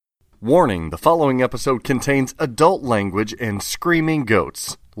Warning, the following episode contains adult language and screaming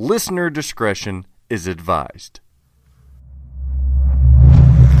goats. Listener discretion is advised.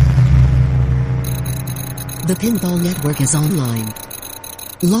 The Pinball Network is online.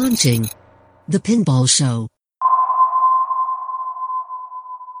 Launching The Pinball Show.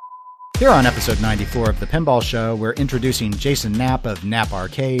 Here on episode 94 of The Pinball Show, we're introducing Jason Knapp of Knapp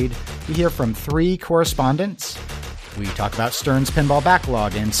Arcade. We hear from 3 correspondents. We talk about Stern's Pinball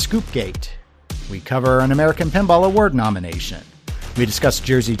Backlog and Scoopgate. We cover an American Pinball Award nomination. We discuss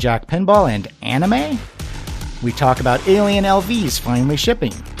Jersey Jack Pinball and anime. We talk about Alien LVs finally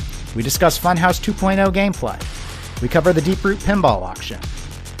shipping. We discuss Funhouse 2.0 gameplay. We cover the Deep Root Pinball auction.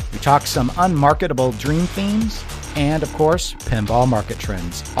 We talk some unmarketable dream themes. And, of course, pinball market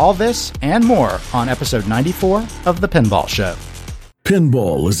trends. All this and more on episode 94 of The Pinball Show.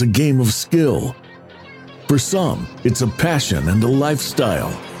 Pinball is a game of skill. For some, it's a passion and a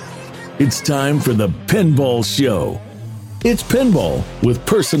lifestyle. It's time for The Pinball Show. It's pinball with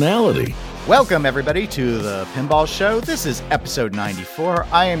personality. Welcome, everybody, to The Pinball Show. This is episode 94.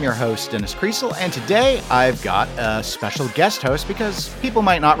 I am your host, Dennis Kriesel, and today I've got a special guest host because people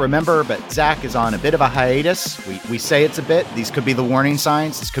might not remember, but Zach is on a bit of a hiatus. We say it's a bit. These could be the warning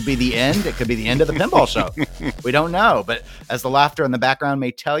signs. This could be the end. It could be the end of The Pinball Show. We don't know, but as the laughter in the background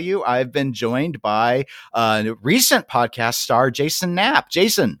may tell you, I've been joined by a recent podcast star, Jason Knapp.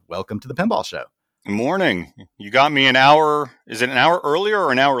 Jason, welcome to The Pinball Show. Good morning. You got me an hour. Is it an hour earlier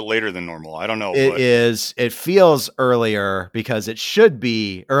or an hour later than normal? I don't know. It is. It feels earlier because it should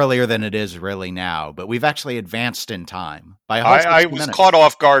be earlier than it is really now. But we've actually advanced in time by I was caught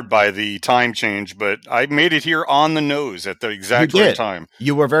off guard by the time change, but I made it here on the nose at the exact right time.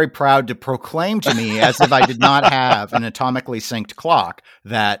 You were very proud to proclaim to me, as if I did not have an atomically synced clock,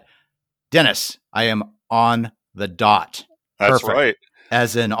 that, Dennis, I am on the dot. That's perfect. Right.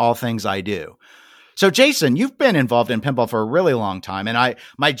 As in all things I do. So, Jason, you've been involved in pinball for a really long time. And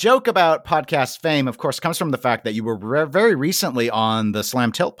my joke about podcast fame, of course, comes from the fact that you were very recently on the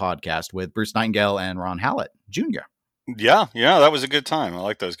Slam Tilt podcast with Bruce Nightingale and Ron Hallett Jr. Yeah, that was a good time. I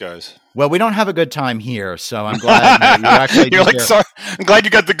like those guys. Well, we don't have a good time here, so I'm glad that you actually You're like, sorry, I'm glad you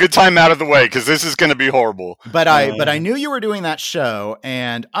got the good time out of the way, because this is going to be horrible. But I knew you were doing that show,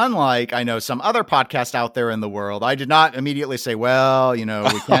 and unlike, I know, some other podcasts out there in the world, I did not immediately say, well, we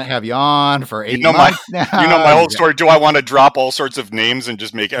can't have you on for 8 months now. You know my whole story. Do I want to drop all sorts of names and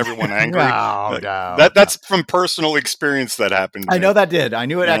just make everyone angry? No. That's from personal experience that happened. I know that did. I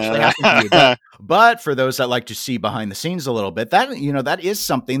knew it actually happened to you. But for those that like to see behind the scenes a little bit, that is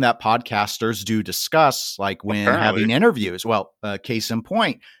something that podcasters do discuss, like when having interviews. Well, case in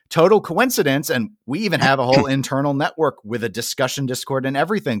point, total coincidence. And we even have a whole internal network with a discussion Discord and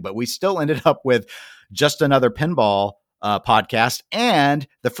everything, but we still ended up with Just Another Pinball podcast and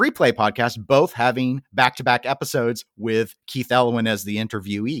the Free Play podcast, both having back-to-back episodes with Keith Elwin as the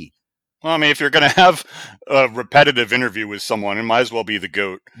interviewee. Well, I mean, if you're going to have a repetitive interview with someone, it might as well be the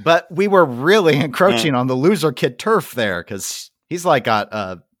GOAT. But we were really encroaching on the loser kid turf there, because he's like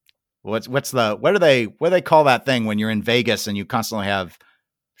got what do they call that thing when you're in Vegas and you constantly have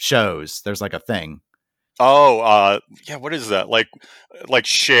shows? There's like a thing. Oh, what is that? Like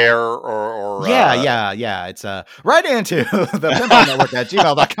share or yeah. It's right into the pinball network at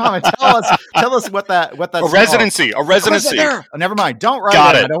gmail.com and tell us what that's a residency. Oh, never mind. Don't write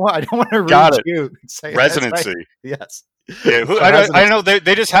Got it. it. I don't want to Got read it. you. Say residency. Right. Yes. Yeah, I know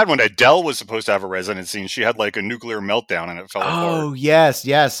they just had one. Adele was supposed to have a residency, and she had like a nuclear meltdown, and it fell apart. Oh,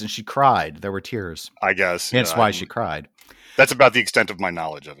 yes, and she cried. There were tears. I guess that's why she cried. That's about the extent of my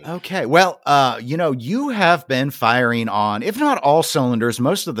knowledge of it. Okay. Well, you have been firing on, if not all cylinders,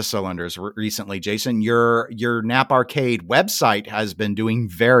 most of the cylinders recently, Jason. Your Knapp Arcade website has been doing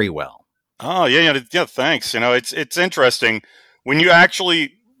very well. Oh, yeah. Thanks. It's interesting when you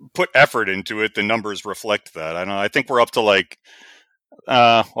actually put effort into it. The numbers reflect that. I think we're up to like,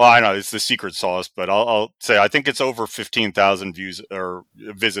 I know it's the secret sauce, but I'll say I think it's over 15,000 views or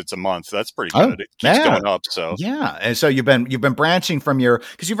visits a month. That's pretty good. It keeps going up. So and so you've been branching from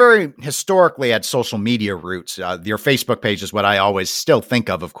because you very historically had social media roots. Your Facebook page is what I always still think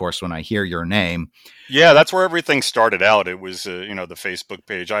of course, when I hear your name. Yeah, that's where everything started out. It was the Facebook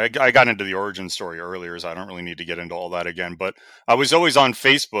page. I got into the origin story earlier, so I don't really need to get into all that again. But I was always on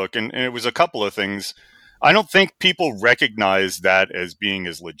Facebook, and it was a couple of things. I don't think people recognize that as being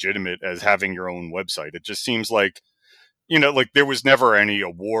as legitimate as having your own website. It just seems like, there was never any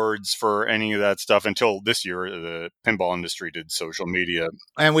awards for any of that stuff until this year. The pinball industry did social media.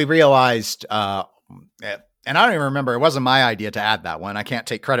 And we realized, and I don't even remember, it wasn't my idea to add that one. I can't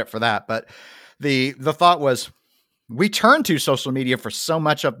take credit for that. But the thought was, we turn to social media for so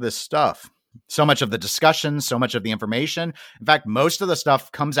much of this stuff. So much of the discussion, so much of the information. In fact, most of the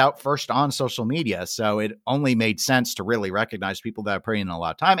stuff comes out first on social media. So it only made sense to really recognize people that are putting in a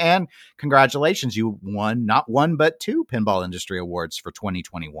lot of time. And congratulations, you won not one, but 2 Pinball Industry Awards for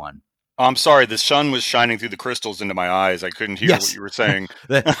 2021. I'm sorry, the sun was shining through the crystals into my eyes. I couldn't hear what you were saying.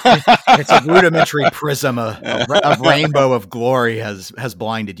 It's a rudimentary prism, a rainbow of glory has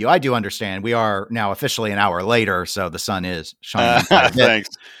blinded you. I do understand. We are now officially an hour later, so the sun is shining. Thanks.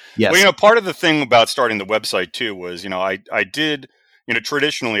 Yes. Well, part of the thing about starting the website too was, I did,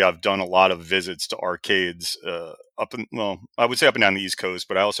 traditionally I've done a lot of visits to arcades I would say up and down the East Coast,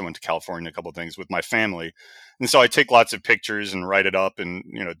 but I also went to California, a couple of things with my family. And so I take lots of pictures and write it up and,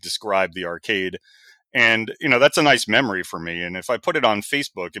 describe the arcade. And, that's a nice memory for me. And if I put it on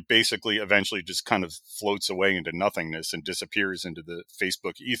Facebook, it basically eventually just kind of floats away into nothingness and disappears into the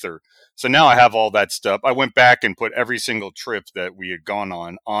Facebook ether. So now I have all that stuff. I went back and put every single trip that we had gone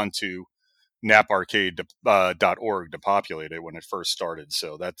on onto naparcade.org to populate it when it first started.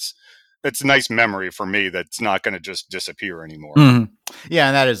 So that's a nice memory for me that's not going to just disappear anymore. Mm-hmm. Yeah,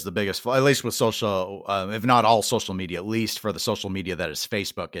 and that is the biggest, at least with social, if not all social media, at least for the social media that is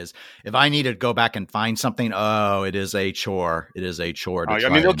Facebook, is if I need to go back and find something, it is a chore. It is a chore.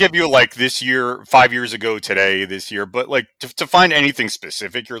 They'll give you like this year, 5 years ago today, this year, but like to find anything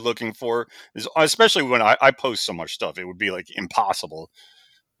specific you're looking for, is especially when I post so much stuff, it would be like impossible.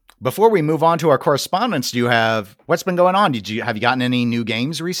 Before we move on to our correspondence, what's been going on? Have you gotten any new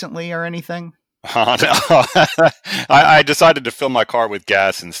games recently or anything? No. I decided to fill my car with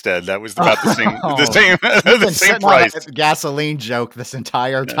gas instead. That was about the same price. Gasoline joke this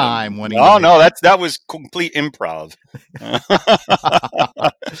entire time. That was complete improv.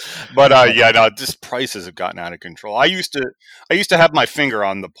 But just prices have gotten out of control. I used to have my finger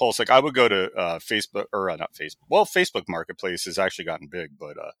on the pulse. Like I would go to Facebook or not Facebook. Well, Facebook Marketplace has actually gotten big,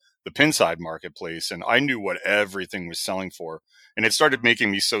 but the Pinside Marketplace, and I knew what everything was selling for. And it started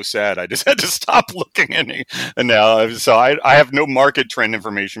making me so sad. I just had to stop looking any. And now, so I have no market trend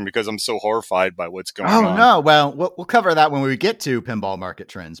information because I'm so horrified by what's going on. Oh no! Well, we'll cover that when we get to pinball market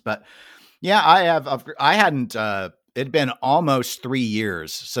trends. But yeah, I hadn't. It'd been almost 3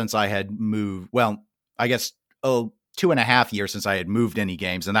 years since I had moved. Well, I guess 2.5 years since I had moved any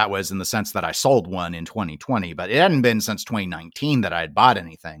games, and that was in the sense that I sold one in 2020. But it hadn't been since 2019 that I had bought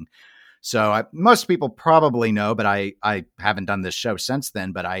anything. So most people probably know, but I haven't done this show since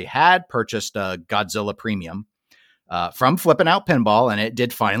then, but I had purchased a Godzilla Premium from Flippin' Out Pinball, and it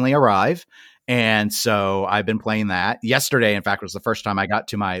did finally arrive. And so I've been playing that. Yesterday, in fact, was the first time I got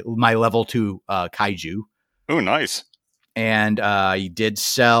to my level 2 Kaiju. Oh, nice. And I did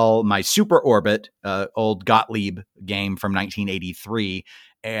sell my Super Orbit, old Gottlieb game from 1983.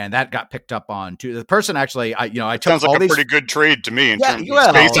 And that got picked up on too. The person actually, I took sounds like pretty good trade to me in terms of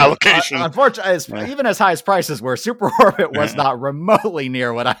space allocation. Unfortunately, even as high as prices were, Super Orbit was not remotely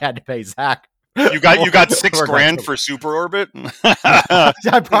near what I had to pay Zach. You got $6,000 for Super Orbit.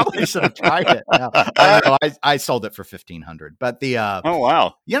 I probably should have tried it. No, I sold it for $1,500. But oh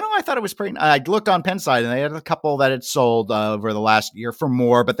wow, I thought it was pretty. I looked on Pinside and they had a couple that had sold over the last year for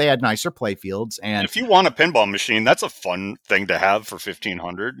more, but they had nicer play fields. And if you want a pinball machine, that's a fun thing to have for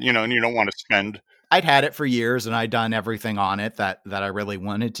 $1,500. And you don't want to spend. I'd had it for years and I'd done everything on it that I really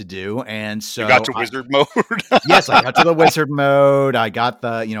wanted to do. And so you got to wizard mode. Yes, I got to the wizard mode. I got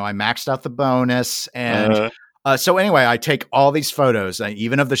I maxed out the bonus. And so anyway, I take all these photos,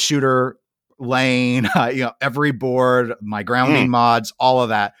 even of the shooter lane, every board, my grounding mods, all of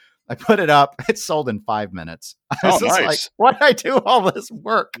that. I put it up. It sold in 5 minutes. I was nice. Like, why did I do all this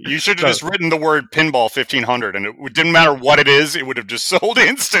work? You should have just written the word pinball 1,500 and it didn't matter what it is. It would have just sold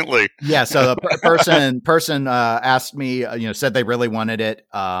instantly. Yeah. So the person asked me, said they really wanted it.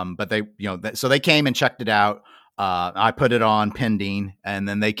 But they, so they came and checked it out. I put it on pending, and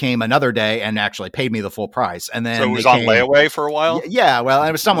then they came another day and actually paid me the full price. And then so it was on layaway for a while. Yeah, well,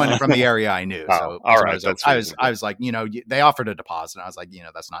 it was someone from the area I knew. So all right, I was like, they offered a deposit. And I was like,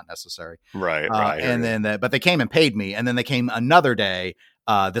 that's not necessary. Right. And then, but they came and paid me, and then they came another day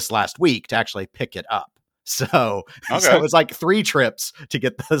this last week to actually pick it up. So it was like 3 trips to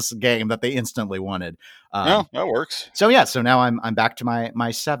get this game that they instantly wanted. That works. So yeah, so now I'm back to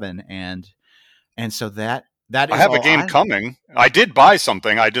my 7, and so that is I have a game coming. I did buy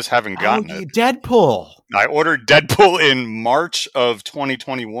something. I just haven't gotten it. Deadpool. I ordered Deadpool in March of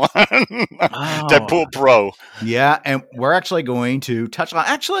 2021. Deadpool Pro. Yeah, and we're actually going to touch on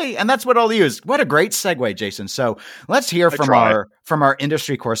and that's what I'll use. What a great segue, Jason. So let's hear from our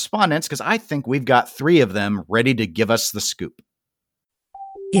industry correspondents, because I think we've got 3 of them ready to give us the scoop.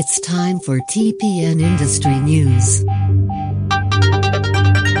 It's time for TPN Industry News.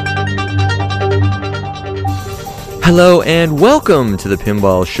 Hello and welcome to the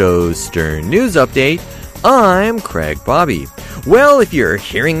Pinball Show's Stern News Update. I'm Craig Bobby. Well, if you're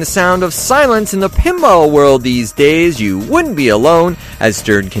hearing the sound of silence in the pinball world these days, you wouldn't be alone, as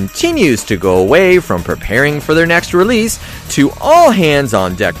Stern continues to go away from preparing for their next release to all hands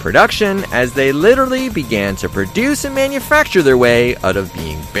on deck production as they literally began to produce and manufacture their way out of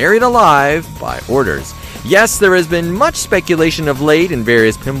being buried alive by orders. Yes, there has been much speculation of late in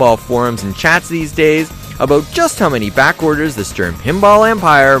various pinball forums and chats these days about just how many back orders the Stern Pinball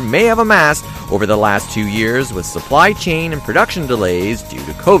Empire may have amassed over the last 2 years with supply chain and production delays due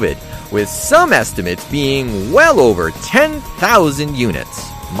to COVID, with some estimates being well over 10,000 units.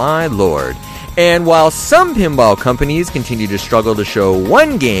 My lord. And while some pinball companies continue to struggle to show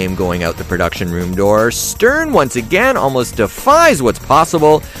one game going out the production room door, Stern once again almost defies what's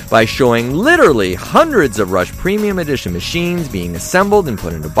possible by showing literally hundreds of Rush Premium Edition machines being assembled and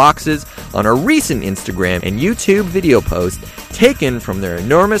put into boxes on a recent Instagram and YouTube video post taken from their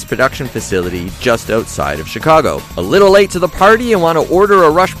enormous production facility just outside of Chicago. A little late to the party and want to order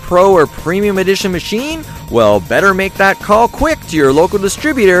a Rush Pro or Premium Edition machine? Well, better make that call quick to your local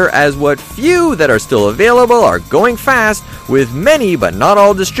distributor, as what few that are still available are going fast, with many but not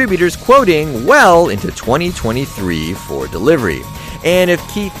all distributors quoting well into 2023 for delivery. And if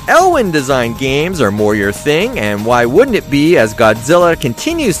Keith Elwin designed games are more your thing, and why wouldn't it be, as Godzilla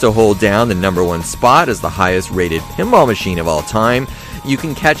continues to hold down the #1 spot as the highest rated pinball machine of all time, you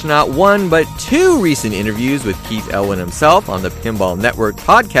can catch not one but two recent interviews with Keith Elwin himself on the Pinball Network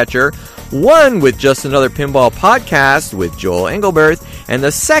podcatcher, one with Just Another Pinball podcast with Joel Engelberth, and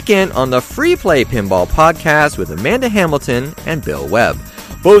the second on the Free Play Pinball podcast with Amanda Hamilton and Bill Webb.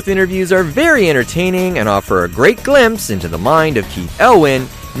 Both interviews are very entertaining and offer a great glimpse into the mind of Keith Elwin,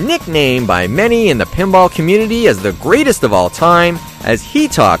 nicknamed by many in the pinball community as the greatest of all time, as he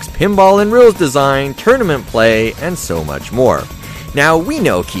talks pinball and rules design, tournament play, and so much more. Now, we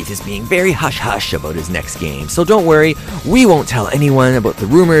know Keith is being very hush-hush about his next game, so don't worry, we won't tell anyone about the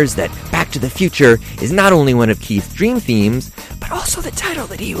rumors that Back to the Future is not only one of Keith's dream themes, but also the title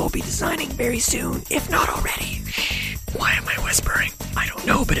that he will be designing very soon, if not already. Shh, why am I whispering? I don't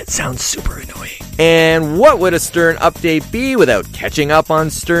know, but it sounds super annoying. And what would a Stern update be without catching up on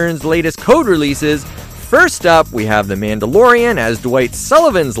Stern's latest code releases? First up, we have The Mandalorian, as Dwight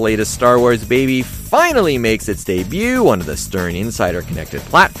Sullivan's latest Star Wars baby finally makes its debut on the Stern Insider Connected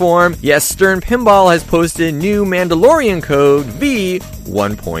platform. Yes, Stern Pinball has posted new Mandalorian code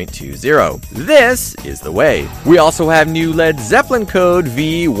V1.20. This is the way. We also have new Led Zeppelin code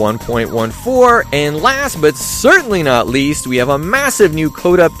V1.14, and last but certainly not least, we have a massive new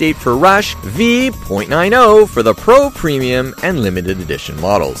code update for Rush V.90 for the Pro Premium and Limited Edition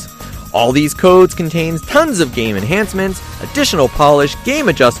models. All these codes contain tons of game enhancements, additional polish, game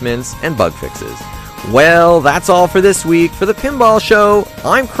adjustments, and bug fixes. Well, that's all for this week. For the Pinball Show,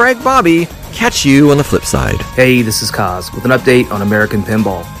 I'm Craig Bobby. Catch you on the flip side. Hey, this is Kaz with an update on American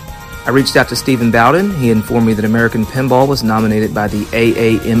Pinball. I reached out to Stephen Bowden. He informed me that American Pinball was nominated by the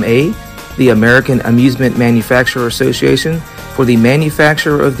AAMA, the American Amusement Manufacturer Association, for the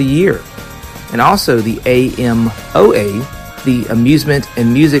Manufacturer of the Year, and also the AMOA, the Amusement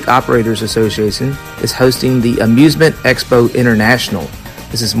and Music Operators Association, is hosting the Amusement Expo International.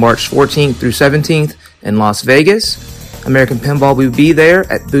 This is March 14th through 17th in Las Vegas. American Pinball will be there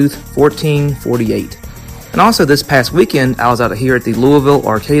at booth 1448. And also this past weekend, I was out here at the Louisville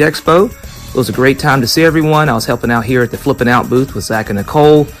Arcade Expo. It was a great time to see everyone. I was helping out here at the Flippin' Out booth with Zach and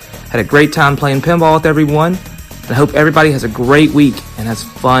Nicole. Had a great time playing pinball with everyone. And I hope everybody has a great week and has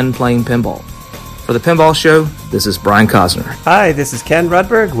fun playing pinball. For the Pinball Show, this is Brian Cosner. Hi, this is Ken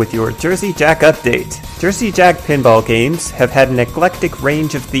Rudberg with your Jersey Jack update. Jersey Jack pinball games have had an eclectic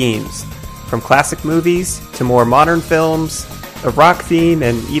range of themes, from classic movies to more modern films, a rock theme,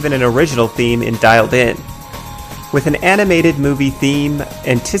 and even an original theme in Dialed In. With an animated movie theme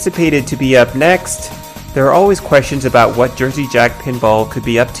anticipated to be up next, there are always questions about what Jersey Jack pinball could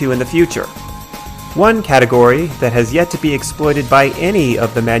be up to in the future. One category that has yet to be exploited by any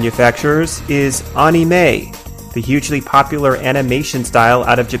of the manufacturers is anime, the hugely popular animation style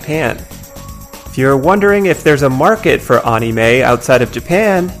out of Japan. If you're wondering if there's a market for anime outside of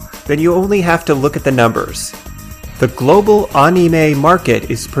Japan, then you only have to look at the numbers. The global anime market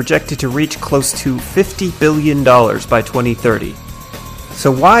is projected to reach close to $50 billion by 2030.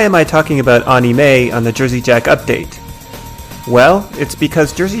 So why am I talking about anime on the Jersey Jack update? Well, it's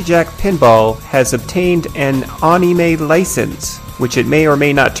because Jersey Jack Pinball has obtained an anime license, which it may or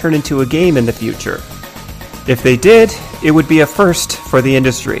may not turn into a game in the future. If they did, it would be a first for the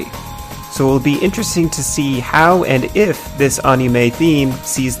industry. So it will be interesting to see how and if this anime theme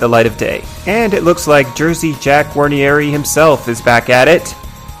sees the light of day. And it looks like Jersey Jack Guarnieri himself is back at it,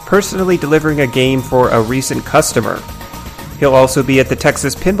 personally delivering a game for a recent customer. He'll also be at the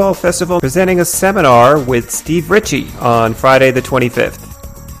Texas Pinball Festival presenting a seminar with Steve Ritchie on Friday the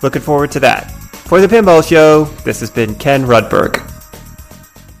 25th. Looking forward to that. For the Pinball Show, this has been Ken Rudberg.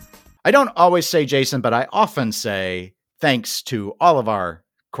 I don't always say Jason, but I often say thanks to all of our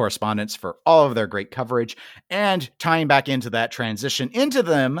correspondents for all of their great coverage, and tying back into that transition into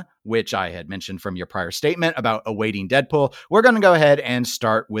them, which I had mentioned from your prior statement about awaiting Deadpool, we're going to go ahead and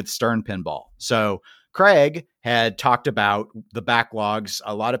start with Stern Pinball. So Craig had talked about the backlogs.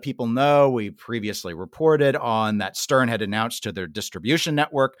 A lot of people know we previously reported on that Stern had announced to their distribution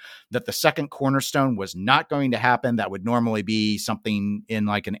network that the second Cornerstone was not going to happen. That would normally be something in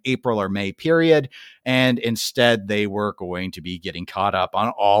like an April or May period. And instead, they were going to be getting caught up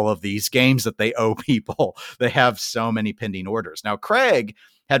on all of these games that they owe people. They have so many pending orders. Now, Craig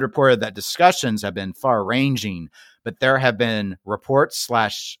had reported that discussions have been far-ranging, but there have been reports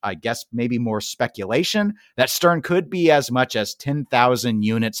 / I guess maybe more speculation that Stern could be as much as 10,000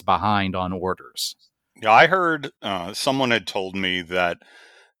 units behind on orders. Yeah, I heard someone had told me that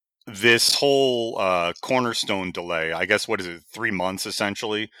this whole Cornerstone delay, I guess, 3 months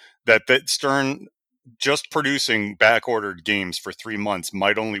essentially, that Stern just producing back-ordered games for 3 months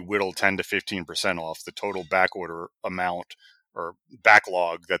might only whittle 10 to 15% off the total back-order amount or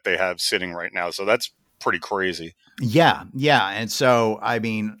backlog that they have sitting right now. So that's pretty crazy. Yeah. And so, I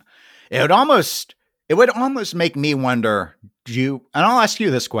mean, it would almost make me wonder, and I'll ask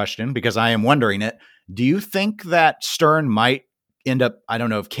you this question because I am wondering it. Do you think that Stern might end up, I don't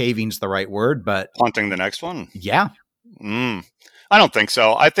know if caving's the right word, but punting the next one? Yeah. I don't think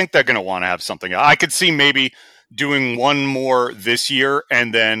so. I think they're going to want to have something. I could see maybe doing one more this year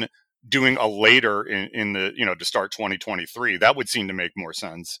and then doing a later in the, to start 2023. That would seem to make more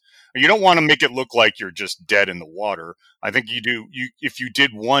sense. You don't want to make it look like you're just dead in the water. I think if you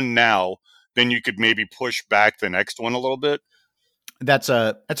did one now, then you could maybe push back the next one a little bit. That's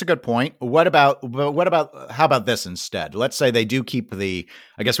a good point. What about how about this instead? Let's say they do keep I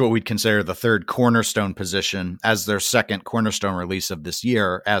guess what we'd consider the third Cornerstone position as their second Cornerstone release of this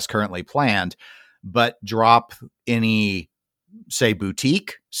year as currently planned, but drop any, say,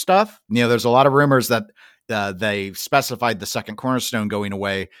 boutique stuff. There's a lot of rumors that they specified the second Cornerstone going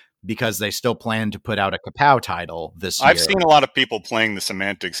away because they still plan to put out a Kapow title this year. I've seen a lot of people playing the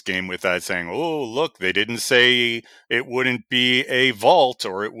semantics game with that, saying, oh, look, they didn't say it wouldn't be a vault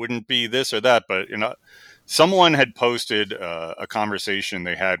or it wouldn't be this or that. But, someone had posted a conversation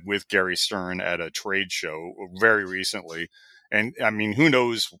they had with Gary Stern at a trade show very recently. And I mean, who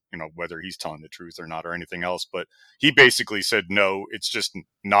knows, whether he's telling the truth or not or anything else. But he basically said, no, it's just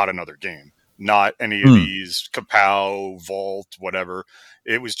not another game. Not any of these Kapow, Vault, whatever.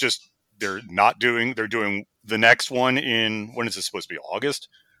 It was just they're doing the next one in, when is this supposed to be, August?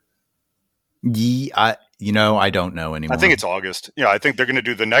 Yeah, I don't know anymore. I think it's August. Yeah, I think they're going to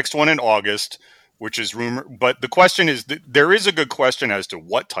do the next one in August, which is rumor. But the question is, there is a good question as to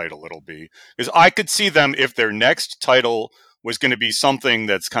what title it'll be. Because I could see them, if their next title was going to be something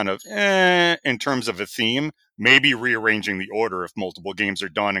that's kind of in terms of a theme, maybe rearranging the order if multiple games are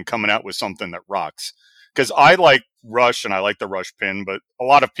done and coming out with something that rocks. Because I like Rush and I like the Rush pin, but a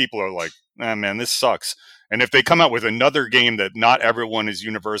lot of people are like, man, this sucks. And if they come out with another game that not everyone is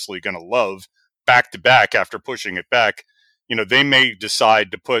universally going to love back to back after pushing it back, they may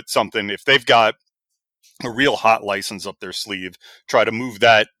decide to put something, if they've got a real hot license up their sleeve, try to move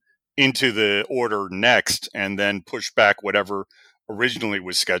that into the order next and then push back whatever originally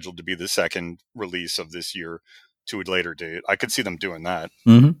was scheduled to be the second release of this year to a later date. I could see them doing that.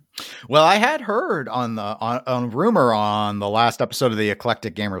 Mm-hmm. Well, I had heard on rumor on the last episode of the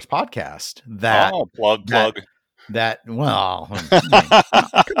Eclectic Gamers podcast that plug that well,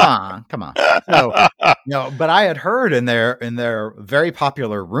 come on. So, but I had heard in their very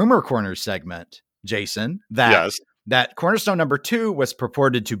popular Rumor Corner segment, Jason, that yes, that Cornerstone number 2 was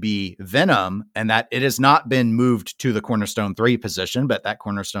purported to be Venom, and that it has not been moved to the Cornerstone 3 position, but that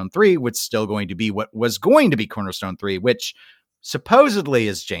Cornerstone 3 was still going to be what was going to be Cornerstone 3, which supposedly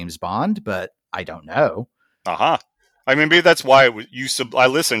is James Bond, but I don't know. I mean, maybe that's why I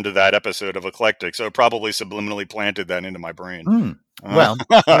listened to that episode of Eclectic, so it probably subliminally planted that into my brain. Well,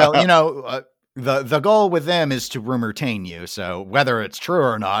 the goal with them is to rumortain you. So whether it's true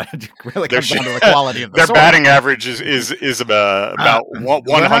or not, it really comes down to the quality of the their source. batting average is about 100.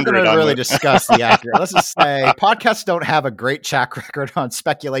 We're not going to really discuss the accurate. Let's just say podcasts don't have a great track record on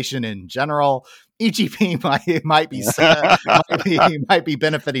speculation in general. EGP might be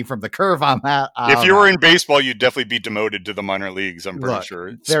benefiting from the curve on that. If you were in baseball, you'd definitely be demoted to the minor leagues. I'm pretty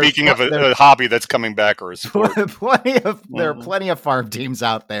sure. Speaking of a hobby that's coming back or a sport, there are plenty of farm teams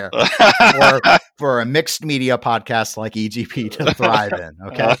out there for a mixed media podcast like EGP to thrive in.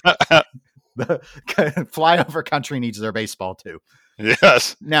 Okay, the flyover country needs their baseball too.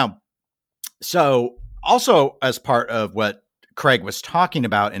 Yes. Now, so also as part of what Craig was talking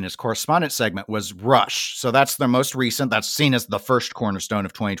about in his correspondence segment was Rush. So that's the most recent. That's seen as the first cornerstone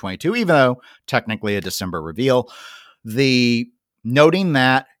of 2022, even though technically a December reveal. Noting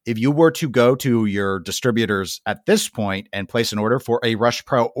that if you were to go to your distributors at this point and place an order for a Rush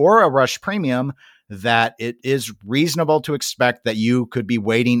Pro or a Rush Premium, that it is reasonable to expect that you could be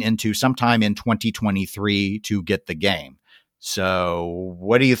waiting into sometime in 2023 to get the game. So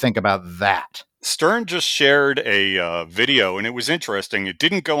what do you think about that? Stern just shared a video, and it was interesting. It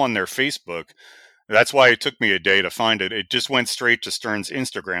didn't go on their Facebook. That's why it took me a day to find it. It just went straight to Stern's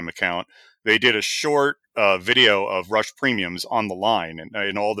Instagram account. They did a short video of Rush Premiums on the line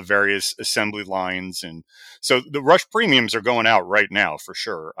and all the various assembly lines. And so the Rush Premiums are going out right now for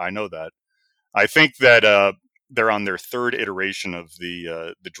sure. I know that. I think that they're on their third iteration of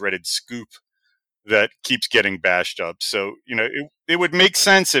the dreaded scoop that keeps getting bashed up. So, it would make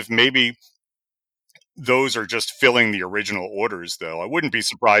sense if maybe those are just filling the original orders, though. I wouldn't be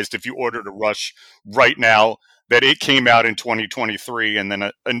surprised if you ordered a Rush right now that it came out in 2023 and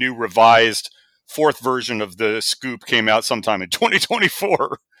then a new revised fourth version of the scoop came out sometime in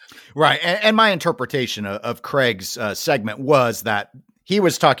 2024. Right. And my interpretation of Craig's segment was that he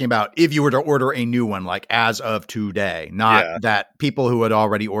was talking about if you were to order a new one, like as of today, not that people who had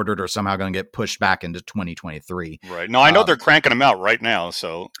already ordered are somehow going to get pushed back into 2023. Right. No, I know they're cranking them out right now.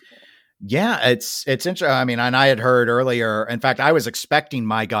 So. Yeah, it's interesting. I mean, and I had heard earlier, in fact, I was expecting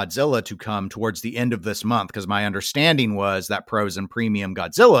my Godzilla to come towards the end of this month because my understanding was that Pros and Premium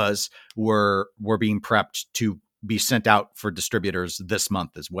Godzillas were being prepped to be sent out for distributors this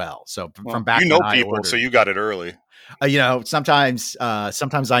month as well. So from back, people, so you got it early. Sometimes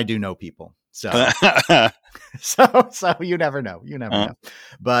I do know people. So, so you never know. You never know.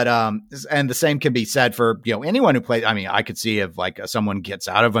 But, and the same can be said for, anyone who plays. I mean, I could see if like someone gets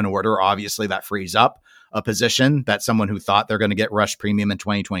out of an order, obviously that frees up a position that someone who thought they're going to get Rush Premium in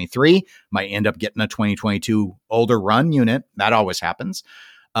 2023 might end up getting a 2022 older run unit. That always happens.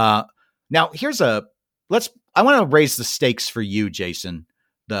 Now I want to raise the stakes for you, Jason,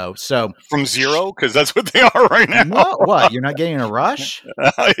 though. So from zero, because that's what they are right now. What? You're not getting a Rush?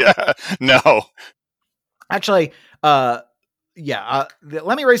 Yeah, no. Actually, let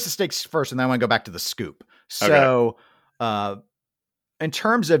me raise the stakes first, and then I want to go back to the scoop. So, in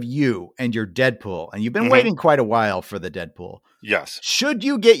terms of you and your Deadpool, and you've been waiting quite a while for the Deadpool. Yes. Should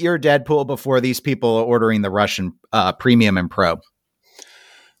you get your Deadpool before these people are ordering the Russian Premium and Pro?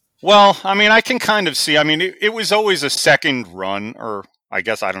 Well, I mean, I can kind of see. I mean, it was always a second run, or I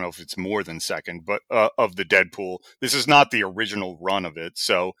guess I don't know if it's more than second, but of the Deadpool. This is not the original run of it.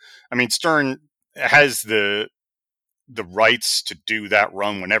 So, I mean, Stern has the rights to do that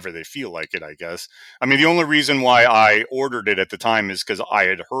run whenever they feel like it, I guess. I mean, the only reason why I ordered it at the time is because I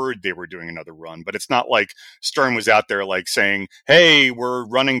had heard they were doing another run, but it's not like Stern was out there like saying, hey, we're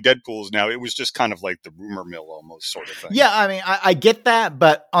running Deadpools now. It was just kind of like the rumor mill almost sort of thing. Yeah, I mean, I get that,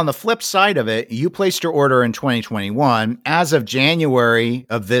 but on the flip side of it, you placed your order in 2021. As of January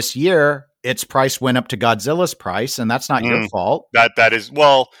of this year, its price went up to Godzilla's price, and that's not your fault. That is,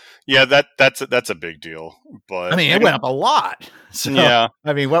 well, yeah, that's a big deal. But I mean, it went up a lot. So, yeah.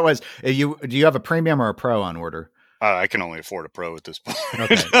 I mean, do you have a Premium or a Pro on order? I can only afford a Pro at this point.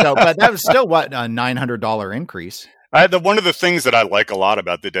 Okay, but that was still what, a $900 increase. One of the things that I like a lot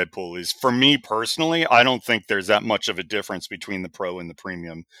about the Deadpool is, for me personally, I don't think there's that much of a difference between the Pro and the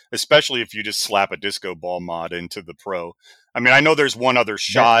Premium, especially if you just slap a disco ball mod into the Pro. I mean, I know there's one other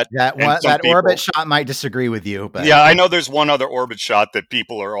shot. That orbit shot might disagree with you. But yeah, I know there's one other orbit shot that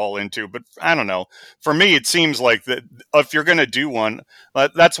people are all into, but I don't know. For me, it seems like that if you're going to do one,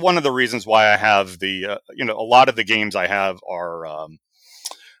 that's one of the reasons why I have a lot of the games I have are,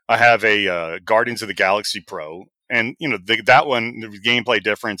 I have a Guardians of the Galaxy Pro. And, that one, the gameplay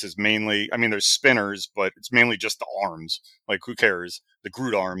difference is mainly, I mean, there's spinners, but it's mainly just the arms. Like, who cares? The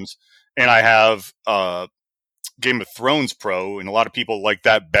Groot arms. And I have Game of Thrones Pro, and a lot of people like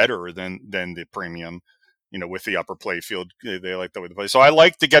that better than the Premium, with the upper play field. They like the way they play. So I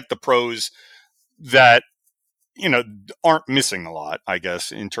like to get the Pros that, aren't missing a lot, I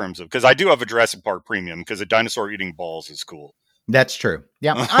guess, in terms of, because I do have a Jurassic Park Premium, because a dinosaur eating balls is cool. That's true.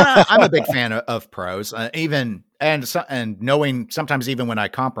 Yeah, I'm a big fan of Pros, and knowing sometimes even when I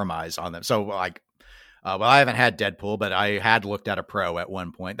compromise on them. So like Well, I haven't had Deadpool, but I had looked at a Pro at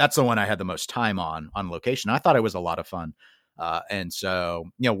one point. That's the one I had the most time on location. I thought it was a lot of fun. And so,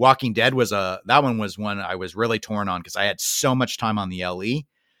 Walking Dead that one was one I was really torn on because I had so much time on the LE.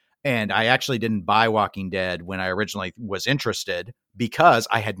 And I actually didn't buy Walking Dead when I originally was interested because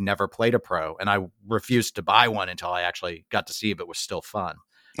I had never played a Pro, and I refused to buy one until I actually got to see if it was still fun.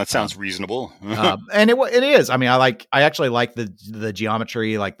 That sounds reasonable. And it is. I mean, I actually like the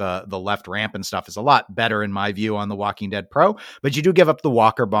geometry, like the left ramp and stuff is a lot better in my view on the Walking Dead Pro, but you do give up the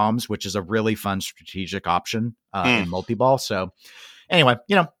walker bombs, which is a really fun strategic option in multi-ball. So anyway,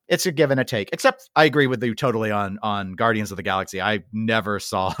 it's a give and a take, except I agree with you totally on Guardians of the Galaxy. I never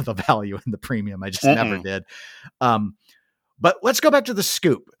saw the value in the premium. I just never did. But let's go back to the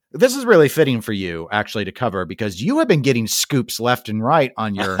scoop. This is really fitting for you actually to cover because you have been getting scoops left and right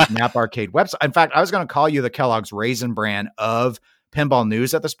on your Nap Arcade website. In fact, I was going to call you the Kellogg's Raisin Bran of pinball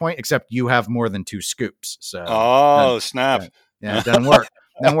news at this point, except you have more than 2 scoops. So, snap. Yeah, it doesn't work.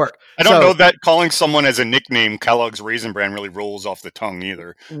 Doesn't work. I don't know that calling someone as a nickname Kellogg's Raisin Bran really rolls off the tongue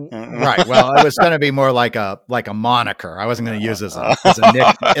either. Right. Well, it was going to be more like a moniker. I wasn't going to use as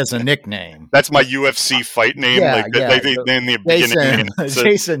a nickname. That's my UFC fight name. Yeah, they in the beginning.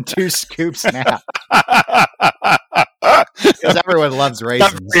 Jason 2 Scoops Nap. Because everyone loves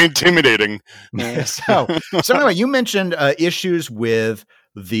raisins. Not very intimidating. So anyway, you mentioned issues with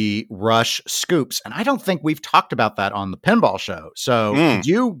the Rush scoops, and I don't think we've talked about that on the Pinball Show. So could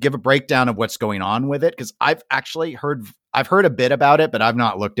you give a breakdown of what's going on with it? Because I've actually heard a bit about it, but I've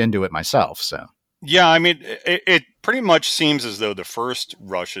not looked into it myself. So yeah, I mean, it pretty much seems as though the first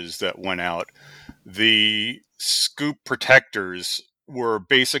Rushes that went out, the scoop protectors were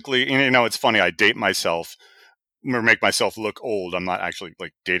basically, it's funny, I date myself or make myself look old. I'm not actually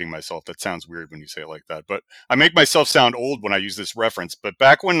dating myself. That sounds weird when you say it like that, but I make myself sound old when I use this reference. But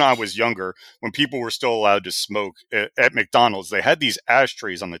back when I was younger, when people were still allowed to smoke at McDonald's, they had these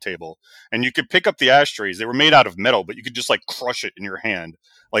ashtrays on the table and you could pick up the ashtrays. They were made out of metal, but you could just crush it in your hand.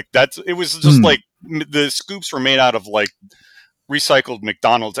 It was just the scoops were made out of recycled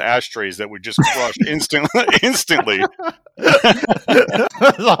McDonald's ashtrays that would just crush instantly.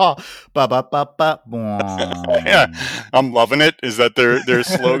 Yeah, I'm loving it. Is that their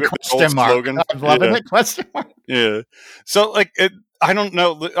slogan? Slogan. I'm loving it. Question mark. Yeah. So I don't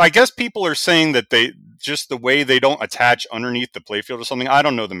know. I guess people are saying that they just the way they don't attach underneath the playfield or something. I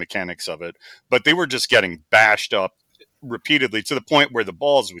don't know the mechanics of it, but they were just getting bashed up repeatedly to the point where the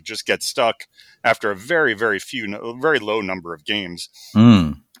balls would just get stuck after a very, very low number of games.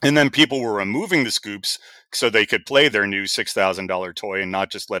 And then people were removing the scoops so they could play their new $6,000 toy and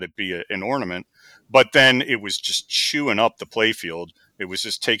not just let it be an ornament. But then it was just chewing up the playfield. It was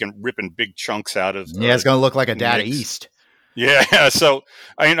just ripping big chunks out of. Yeah, it's going to look like a Data East. Yeah. So,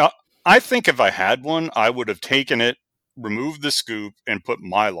 I think if I had one, I would have taken it, removed the scoop, and put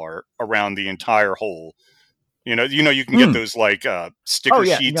Mylar around the entire hole. You can get those sticker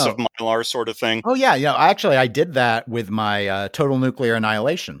sheets of Mylar sort of thing. Oh yeah. Actually, I did that with my Total Nuclear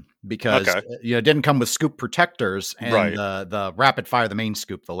Annihilation because it didn't come with scoop protectors and the rapid fire, the main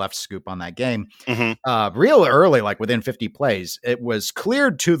scoop, the left scoop on that game. Real early, within 50 plays, it was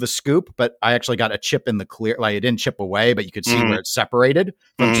cleared to the scoop, but I actually got a chip in the clear. It didn't chip away, but you could see where it's separated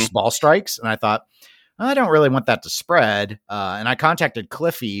from just ball strikes, and I thought, I don't really want that to spread. And I contacted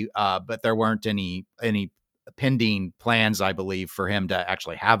Cliffy, but there weren't any pending plans, I believe, for him to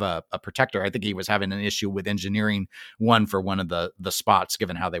actually have a protector. I think he was having an issue with engineering one for one of the spots,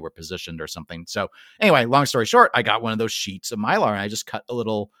 given how they were positioned or something. So anyway, long story short, I got one of those sheets of Mylar and I just cut a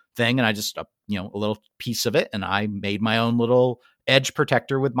little thing and I just, a little piece of it. And I made my own little edge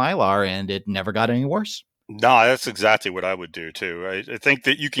protector with Mylar and it never got any worse. No, that's exactly what I would do too. I think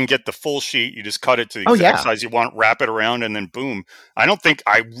that you can get the full sheet. You just cut it to the exact size you want, wrap it around, and then boom. I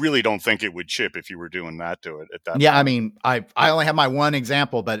really don't think it would chip if you were doing that to it at that point. I mean, I only have my one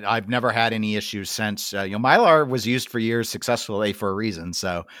example, but I've never had any issues since. Mylar was used for years successfully for a reason.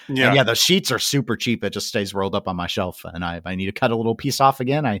 So the sheets are super cheap. It just stays rolled up on my shelf, and if I need to cut a little piece off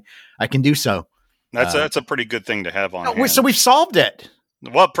again, I can do so. That's a pretty good thing to have on hand. So we've solved it.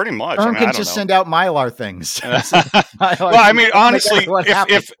 Well, pretty much. Ern can just send out Mylar things. Honestly,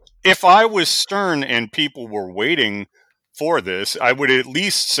 if I was Stern and people were waiting for this, I would at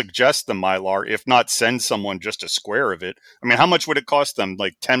least suggest the Mylar, if not send someone just a square of it. I mean, how much would it cost them?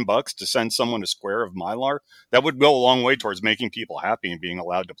 $10 to send someone a square of Mylar? That would go a long way towards making people happy and being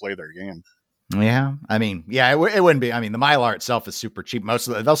allowed to play their game. Yeah. It wouldn't be. The Mylar itself is super cheap.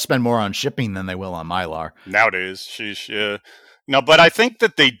 They'll spend more on shipping than they will on Mylar. Nowadays. Sheesh, yeah. No, but I think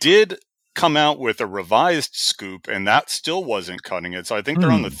that they did come out with a revised scoop, and that still wasn't cutting it. So I think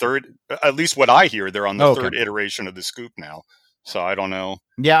they're on the third, at least what I hear, they're on the third iteration of the scoop now. So I don't know.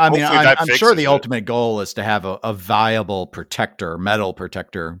 Yeah, I mean, I'm sure the it. ultimate goal is to have a viable protector, metal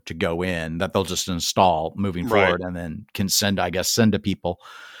protector to go in that they'll just install moving forward and then can send to people.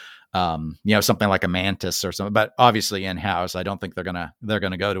 Something like a Mantis or something, but obviously in-house, I don't think they're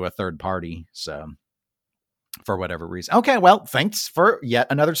gonna go to a third party. So for whatever reason. Okay, well, thanks for yet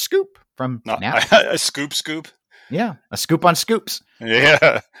another scoop from Nap. A scoop. Yeah, a scoop on scoops.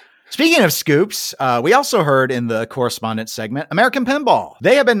 Yeah. Speaking of scoops, we also heard in the correspondence segment, American Pinball.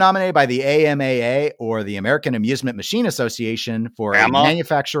 They have been nominated by the AMAA, or the American Amusement Machine Association, for a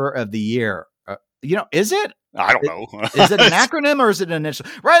Manufacturer of the Year. Is it? I don't know. Is it an acronym or is it an initial?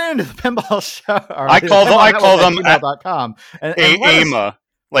 Right into the Pinball Show. I call them gmail.com. AMA.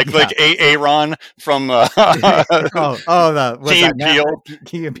 Like Aaron from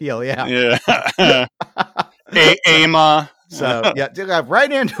Key and Peele, yeah. AMA. So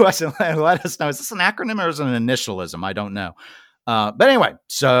write into us and let us know. Is this an acronym or is it an initialism? I don't know. But anyway,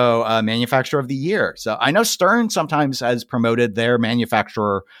 so Manufacturer of the Year. So I know Stern sometimes has promoted their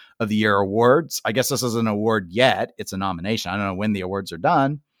Manufacturer of the Year awards. I guess this isn't an award yet. It's a nomination. I don't know when the awards are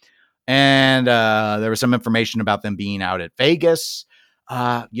done. And there was some information about them being out at Vegas.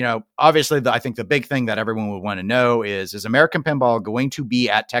 Obviously, I think the big thing that everyone would want to know is American Pinball going to be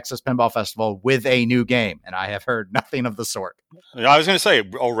at Texas Pinball Festival with a new game? And I have heard nothing of the sort. I was going to say,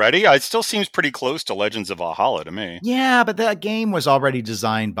 already? It still seems pretty close to Legends of Valhalla to me. Yeah, but that game was already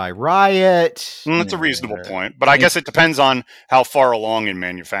designed by Riot. That's a reasonable point. But I guess it depends on how far along in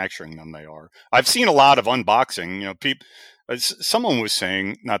manufacturing them they are. I've seen a lot of unboxing. Someone was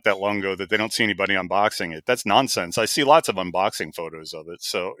saying not that long ago that they don't see anybody unboxing it. That's nonsense. I see lots of unboxing photos of it.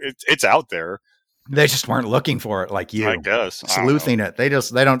 So it's out there. They just weren't looking for it like you. I guess. Sleuthing it. They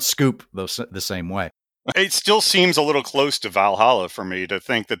don't scoop the same way. It still seems a little close to Valhalla for me to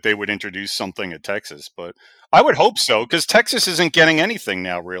think that they would introduce something at Texas. But I would hope so, because Texas isn't getting anything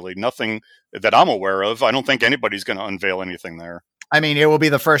now, really. Nothing that I'm aware of. I don't think anybody's going to unveil anything there. I mean, it will be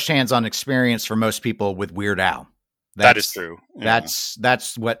the first hands-on experience for most people with Weird Al. That is true. Yeah.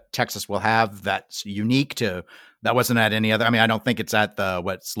 That's what Texas will have. That's unique to, that wasn't at any other. I mean, I don't think it's at the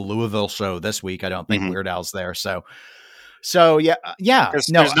Louisville show this week. I don't think Weird Al's there. So yeah. There's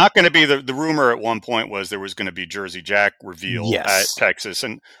not going to be the rumor at one point was there was going to be Jersey Jack reveal at Texas.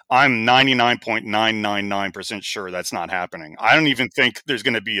 And I'm 99.999% sure that's not happening. I don't even think there's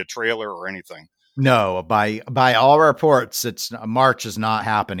going to be a trailer or anything. No, by all reports, March is not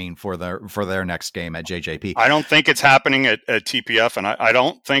happening for their next game at JJP. I don't think it's happening at TPF, and I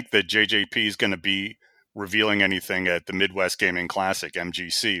don't think that JJP is going to be revealing anything at the Midwest Gaming Classic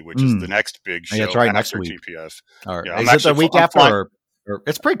MGC, which is the next big show after next week. TPF. Is it the week after? Or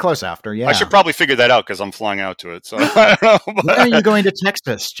it's pretty close after. Yeah, I should probably figure that out because I'm flying out to it. So I don't know. When are you going to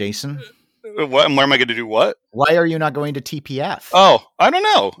Texas, Jason? Where am I going to do what? Why are you not going to TPF? Oh, I don't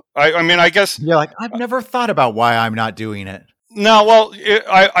know. I mean, I guess you're like, I've never thought about why I'm not doing it. No, well,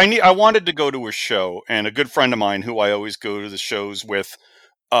 I wanted to go to a show, and a good friend of mine who I always go to the shows with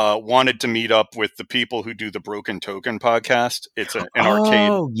wanted to meet up with the people who do the Broken Token podcast. It's an arcade.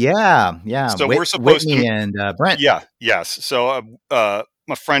 Oh, yeah. So we're supposed Whitney and Brent. Yeah, yes. So a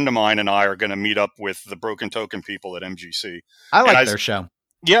friend of mine and I are going to meet up with the Broken Token people at MGC. I like their show.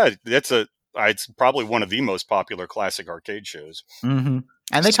 Yeah, it's probably one of the most popular classic arcade shows. Mm-hmm.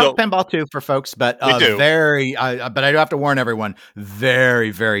 And they talk pinball too for folks, but but I do have to warn everyone,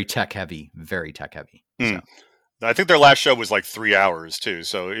 very, very tech heavy, very tech heavy. So. I think their last show was like 3 hours too.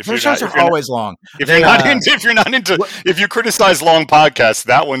 So if their shows are always long. If you criticize long podcasts,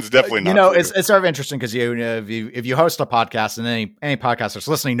 that one's definitely not. It's sort of interesting because if you host a podcast and any podcasters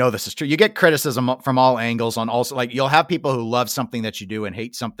listening know this is true, you get criticism from all angles on also like you'll have people who love something that you do and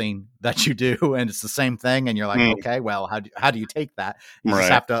hate something that you do, and it's the same thing, and you're like, okay, well, how do you take that? You just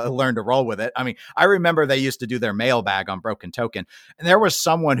have to learn to roll with it. I mean, I remember they used to do their mailbag on Broken Token, and there was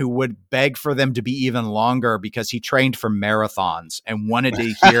someone who would beg for them to be even longer because he trained for marathons and wanted to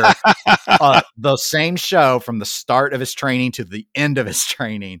hear the same show from the start of his training to the end of his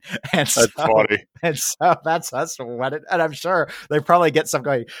training. And that's funny. And so that's what it, and I'm sure they probably get some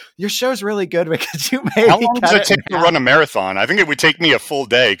going, your show's really good because you maybe how long does it take to run a marathon? I think it would take me a full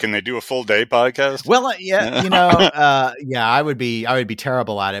day. Can they do a full day podcast? Well, I would be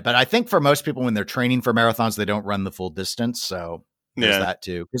terrible at it. But I think for most people when they're training for marathons, they don't run the full distance. So There's that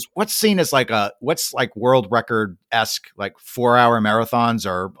too. Because what's seen as what's world record-esque, 4-hour marathons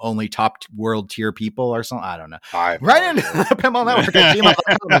are only top world tier people or something. I don't know. Right into the Pinball Network at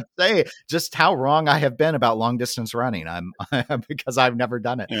gmail.com and say just how wrong I have been about long distance running. Because I've never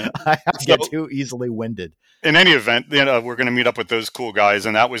done it. Yeah. I get too easily winded. In any event, we're going to meet up with those cool guys,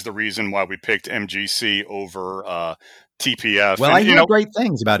 and that was the reason why we picked MGC over TPF. Well, I hear great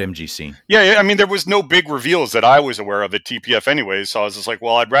things about MGC. Yeah, I mean, there was no big reveals that I was aware of at TPF anyway, so I was just like,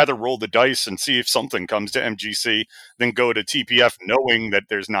 well, I'd rather roll the dice and see if something comes to MGC than go to TPF knowing that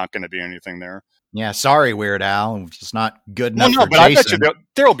there's not going to be anything there. Yeah, sorry, Weird Al. It's just not good enough for but Jason. I bet you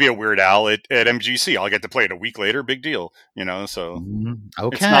there'll be a Weird Al at MGC. I'll get to play it a week later. Big deal, so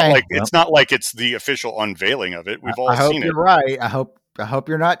okay. It's not like it's the official unveiling of it. We've all seen it. You're right. I hope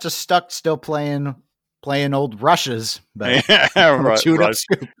you're not just stuck still playing old rushes, but chewed up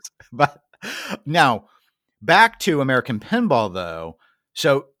scoops. But now back to American Pinball, though.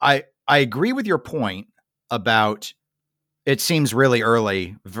 So I agree with your point about it seems really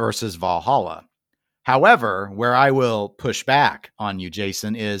early versus Valhalla. However, where I will push back on you,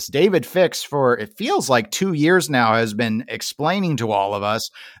 Jason, is David Fix for it feels like 2 years now has been explaining to all of us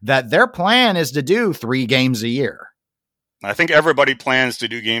that their plan is to do 3 games a year. I think everybody plans to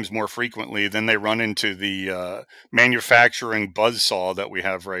do games more frequently. Then they run into the manufacturing buzzsaw that we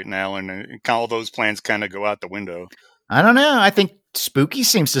have right now, and all those plans kind of go out the window. I don't know. I think Spooky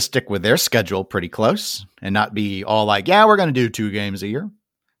seems to stick with their schedule pretty close and not be all like, yeah, we're going to do 2 games a year.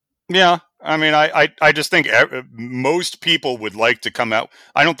 Yeah. I mean, I just think most people would like to come out.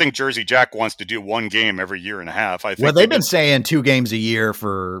 I don't think Jersey Jack wants to do 1 game every year and a half. I think they've been saying 2 games a year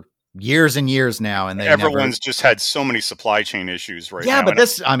for years and years now, and everyone's just had so many supply chain issues right now. Yeah, but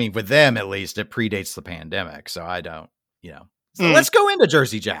with them at least, it predates the pandemic, so I don't, So let's go into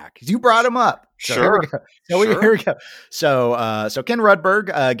Jersey Jack. You brought him up. So sure. Here we go. So Ken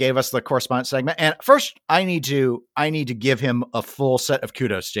Rudberg gave us the correspondence segment, and first I need to give him a full set of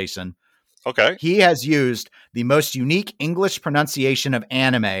kudos, Jason. Okay. He has used the most unique English pronunciation of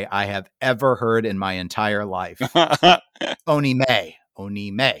anime I have ever heard in my entire life. Onime.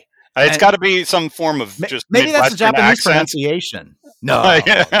 It's got to be some form of just maybe that's a Japanese accent. Pronunciation. No.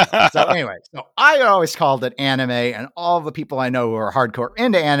 So anyway, so I always called it anime, and all the people I know who are hardcore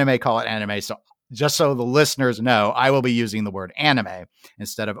into anime call it anime. So just so the listeners know, I will be using the word anime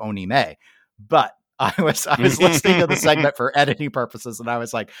instead of onime. But I was listening to the segment for editing purposes, and I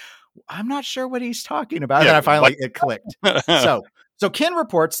was like, I'm not sure what he's talking about. And I finally it clicked. So Ken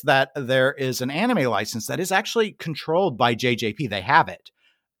reports that there is an anime license that is actually controlled by JJP. They have it,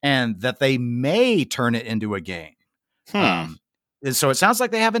 and that they may turn it into a game. So it sounds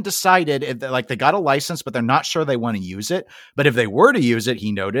like they haven't decided if they got a license, but they're not sure they want to use it. But if they were to use it,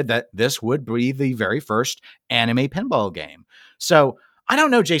 he noted that this would be the very first anime pinball game. So I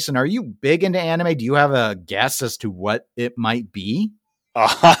don't know, Jason, are you big into anime? Do you have a guess as to what it might be?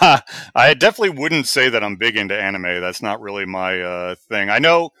 I definitely wouldn't say that I'm big into anime. That's not really my thing. I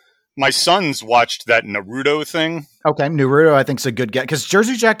know my sons watched that Naruto thing. Okay, Naruto I think is a good guess because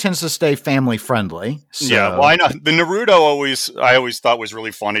Jersey Jack tends to stay family friendly. So. Yeah, well, I know the Naruto I always thought was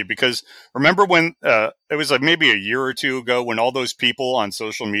really funny because remember when it was maybe a year or 2 ago when all those people on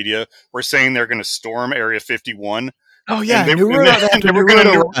social media were saying they're going to storm Area 51. Oh yeah, they were going to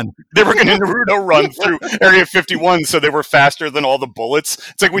Naruto run through Area 51, so they were faster than all the bullets.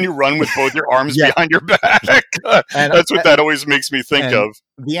 It's like when you run with both your arms behind your back. That's what that always makes me think of.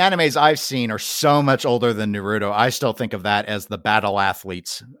 The animes I've seen are so much older than Naruto. I still think of that as the battle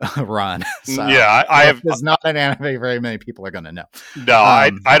athletes run. So, yeah, I have. It's not an anime very many people are going to know. No,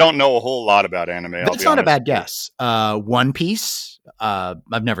 I don't know a whole lot about anime. But it's not a bad guess. One Piece.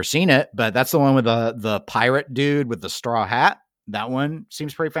 I've never seen it, but that's the one with the pirate dude with the straw hat. That one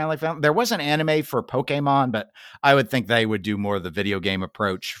seems pretty family friendly. There was an anime for Pokemon, but I would think they would do more of the video game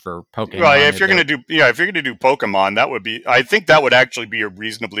approach for Pokemon. Right, if you're going to do Pokemon, I think that would actually be a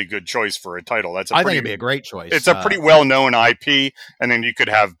reasonably good choice for a title. I think it'd be a great choice. It's a pretty well-known IP, and then you could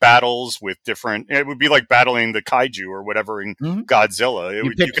have battles with different. It would be like battling the kaiju or whatever in Godzilla.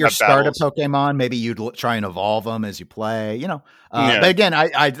 You pick your starter Pokemon. Maybe you'd try and evolve them as you play. But again,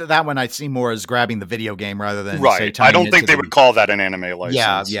 I that one I see more as grabbing the video game rather than right. I don't think they would call that an anime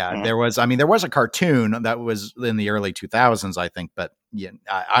license. Yeah. There was a cartoon that was in the early 2000s, I think, but yeah,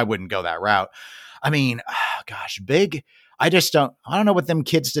 I wouldn't go that route. I mean, big. I don't know what them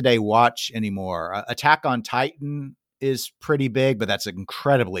kids today watch anymore. Attack on Titan is pretty big, but that's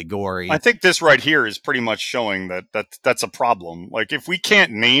incredibly gory. I think this right here is pretty much showing that's a problem. Like, if we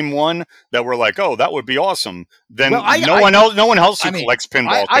can't name one that we're like, oh, that would be awesome, then no one else who collects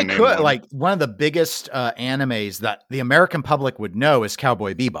pinball can name one. Like, one of the biggest animes that the American public would know is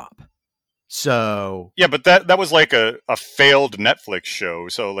Cowboy Bebop. So yeah, but that was like a failed Netflix show,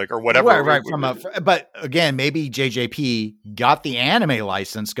 so like, or whatever. Right. But again, maybe JJP got the anime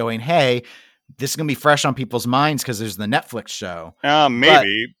license, going, hey, this is going to be fresh on people's minds because there's the Netflix show.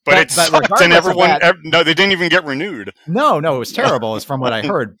 Maybe, but it sucked, and no, they didn't even get renewed. No, it was terrible, is from what I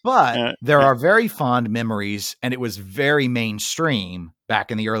heard. But there are very fond memories, and it was very mainstream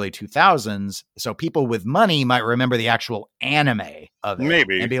back in the early 2000s. So people with money might remember the actual anime of it.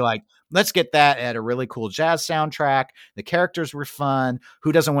 Maybe. And be like, let's get that at a really cool jazz soundtrack. The characters were fun.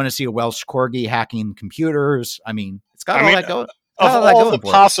 Who doesn't want to see a Welsh corgi hacking computers? I mean, it's got all that go. Of all the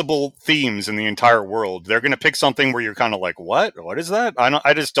possible themes in the entire world, they're going to pick something where you're kind of like, what? What is that?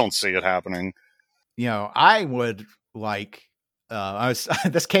 I just don't see it happening. You know, I would like.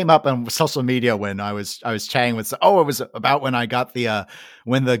 This came up on social media when I was chatting with. It was about when I got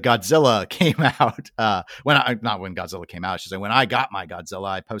when the Godzilla came out. Not when Godzilla came out. I should say when I got my Godzilla.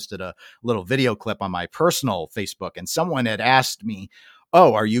 I posted a little video clip on my personal Facebook, and someone had asked me,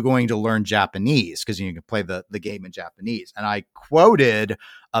 oh, are you going to learn Japanese? Because you can play the game in Japanese. And I quoted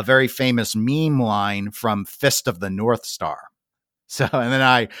a very famous meme line from Fist of the North Star. So, and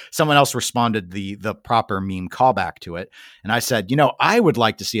then someone else responded the proper meme callback to it. And I said, I would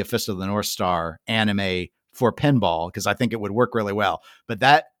like to see a Fist of the North Star anime for pinball, because I think it would work really well. But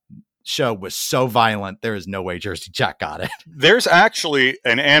that show was so violent, there is no way Jersey Jack got it. There's actually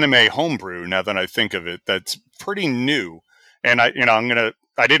an anime homebrew, now that I think of it, that's pretty new. And I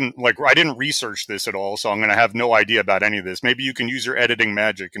didn't research this at all, so I'm going to have no idea about any of this. Maybe you can use your editing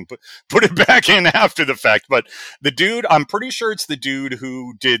magic and put it back in after the fact. But the dude, I'm pretty sure it's the dude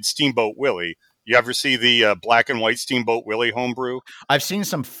who did Steamboat Willie. You ever see the black and white Steamboat Willie homebrew? I've seen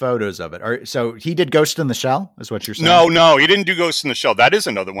some photos of it. So he did Ghost in the Shell, is what you're saying? No, he didn't do Ghost in the Shell. That is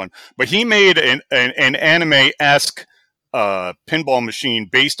another one. But he made an anime-esque pinball machine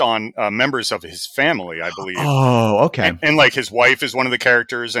based on members of his family, I believe. Oh, okay. And like his wife is one of the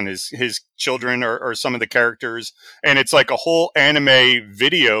characters, and his children are some of the characters, and it's like a whole anime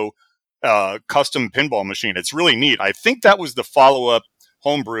video custom pinball machine. It's really neat. I think that was the follow-up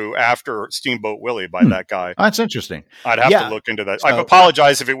homebrew after Steamboat Willie by that guy. Oh, that's interesting. I'd have to look into that. So, I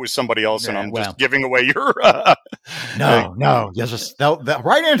apologize if it was somebody else, and I'm just giving away your... No. Just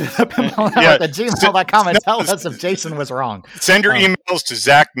right into the pinball at gmail.com and tell us if Jason was wrong. Send your emails to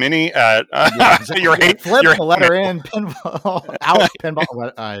Zach Minnie at your hate. Flip the letter in, pinball out,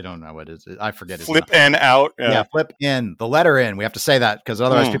 pinball. I don't know what is it. I forget it. Flip in out. Yeah, flip in, the letter in. We have to say that because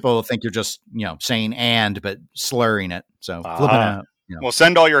otherwise people will think you're just saying and but slurring it. So flipping out. Well,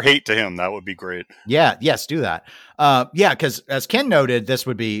 send all your hate to him. That would be great. Yeah. Yes, do that. Because as Ken noted, this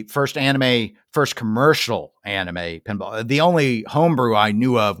would be first commercial anime pinball. The only homebrew I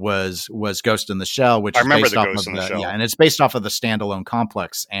knew of was Ghost in the Shell, which I remember the Ghost in the Shell. Yeah, and it's based off of the Standalone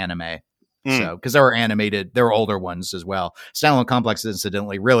Complex anime. So, because there were older ones as well. Standalone Complex is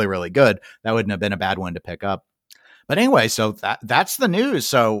incidentally really, really good. That wouldn't have been a bad one to pick up. But anyway, so that's the news.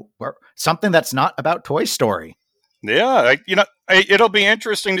 So something that's not about Toy Story. Yeah, it'll be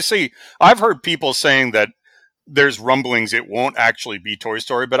interesting to see. I've heard people saying that there's rumblings it won't actually be Toy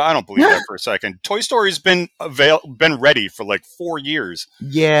Story, but I don't believe that for a second. Toy Story's been ready for like 4 years.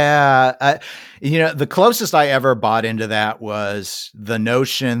 Yeah. The closest I ever bought into that was the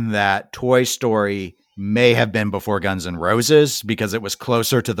notion that Toy Story may have been before Guns N' Roses because it was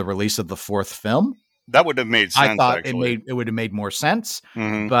closer to the release of the fourth film. That would have made sense. I thought it would have made more sense.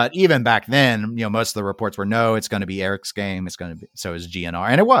 Mm-hmm. But even back then, most of the reports were, no, it's going to be Eric's game. It's going to be, so is GNR.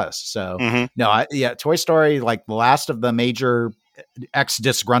 And it was. So Toy Story, like the last of the major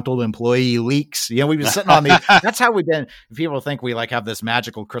ex-disgruntled employee leaks. We've been sitting on these. That's how we've been. People think we have this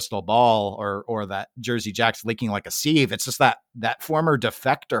magical crystal ball or that Jersey Jack's leaking like a sieve. It's just that former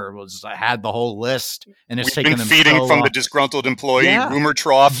defector had the whole list and it's taken them feeding from the disgruntled employee rumor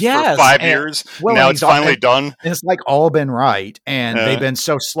trough for 5 years. Now it's finally done. It's all been right. And they've been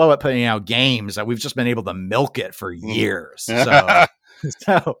so slow at putting out games that we've just been able to milk it for years.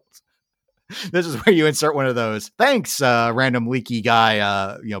 So this is where you insert one of those. Thanks, random leaky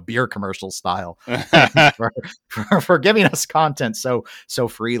guy, beer commercial style, for giving us content so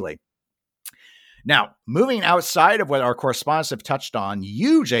freely. Now, moving outside of what our correspondents have touched on,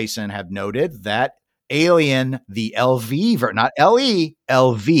 you, Jason, have noted that Alien, the LV, not LE,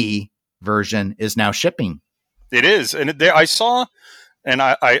 LV version is now shipping. It is, and I saw and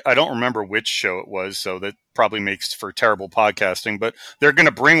I don't remember which show it was, so that probably makes for terrible podcasting, but they're going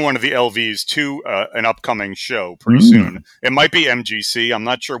to bring one of the LVs to an upcoming show pretty soon. It might be MGC. I'm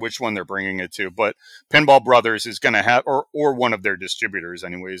not sure which one they're bringing it to, but Pinball Brothers is going to have, or one of their distributors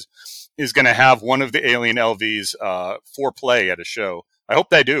anyways, is going to have one of the Alien LVs for play at a show. I hope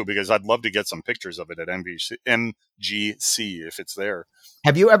they do, because I'd love to get some pictures of it at MGC if it's there.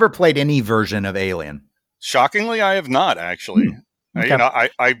 Have you ever played any version of Alien? Shockingly, I have not, actually. Okay.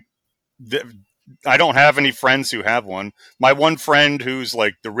 I don't have any friends who have one. My one friend, who's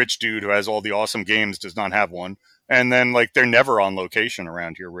like the rich dude who has all the awesome games, does not have one. And then like they're never on location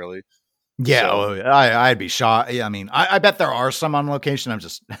around here, really. Yeah, So, I'd be shocked. I mean, I bet there are some on location. I'm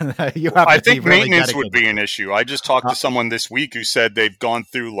just you have. I to think be really maintenance would dedicated. be an issue. I just talked to someone this week who said they've gone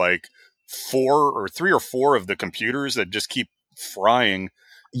through like 3 or 4 of the computers that just keep frying.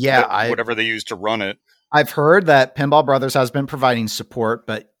 Yeah, whatever they use to run it. I've heard that Pinball Brothers has been providing support,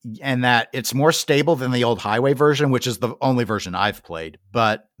 and that it's more stable than the old Highway version, which is the only version I've played,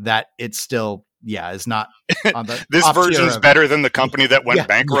 but that it's still, is not on the This top tier version's of- better than the company that went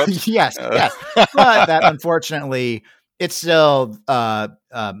bankrupt. yes. But that unfortunately it's still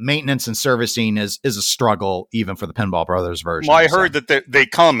maintenance and servicing is a struggle even for the Pinball Brothers version. Well, I heard that they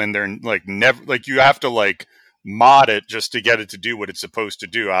come and they're like never, like you have to like mod it just to get it to do what it's supposed to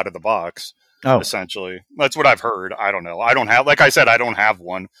do out of the box. Essentially, that's what I've heard. I don't know. I don't have, like I said, I don't have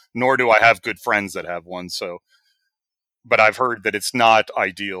one, nor do I have good friends that have one. So, but I've heard that it's not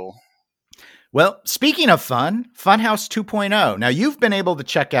ideal. Well, speaking of fun, Funhouse 2.0. Now you've been able to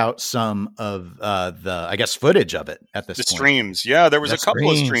check out some of the, I guess, footage of it at this point. Streams. Yeah, there was a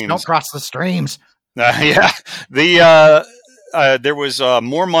couple of streams. Don't cross the streams. Yeah, there was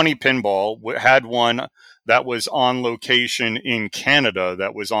More Money Pinball had one that was on location in Canada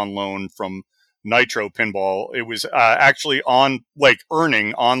that was on loan from Nitro Pinball. It was actually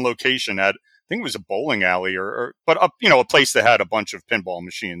earning on location at, I think it was a bowling alley but a place that had a bunch of pinball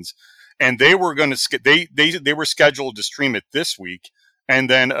machines. And they were going to, they were scheduled to stream it this week. And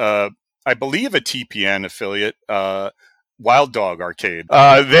then I believe a TPN affiliate, Wild Dog Arcade,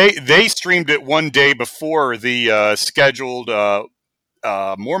 they streamed it one day before the scheduled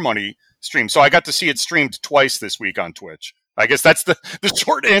More Money stream. So I got to see it streamed twice this week on Twitch. I guess that's the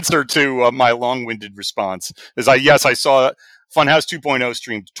short answer to my long-winded response. I saw Funhouse 2.0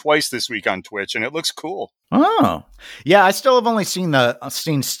 streamed twice this week on Twitch, and it looks cool. Oh, yeah. I still have only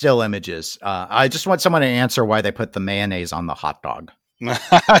seen still images. I just want someone to answer why they put the mayonnaise on the hot dog.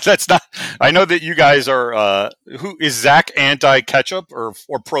 That's not. I know that you guys are. Who is Zach? Anti-ketchup or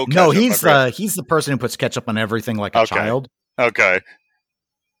pro ketchup? No, he's the person who puts ketchup on everything like a child. Okay.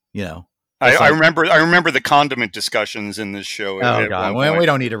 You know. I remember the condiment discussions in this show. Oh god, we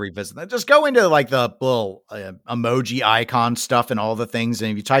don't need to revisit that. Just go into like the little emoji icon stuff and all the things, and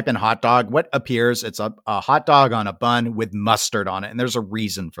if you type in hot dog, what appears? It's a hot dog on a bun with mustard on it, and there's a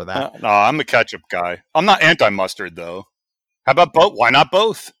reason for that. No, I'm a ketchup guy. I'm not anti-mustard though. How about both? Why not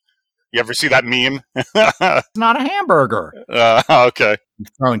both? You ever see that meme? It's not a hamburger. Okay.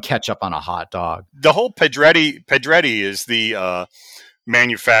 Throwing ketchup on a hot dog. The whole Pedretti is the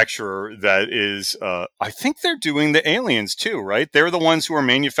manufacturer that is, I think they're doing the Aliens too, right? They're the ones who are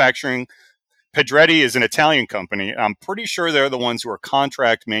manufacturing. Pedretti is an Italian company. I'm pretty sure they're the ones who are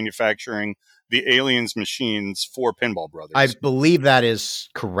contract manufacturing the Aliens machines for Pinball Brothers. I believe that is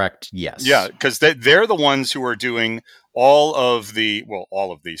correct. Yes. Yeah, because they're the ones who are doing all of the,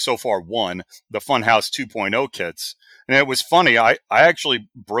 so far the Funhouse 2.0 kits. And it was funny. I actually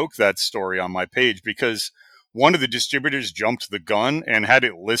broke that story on my page because one of the distributors jumped the gun and had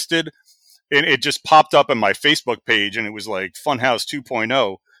it listed. And it just popped up on my Facebook page and it was like Funhouse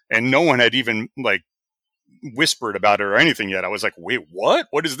 2.0. And no one had even like whispered about it or anything yet. I was like, wait, what?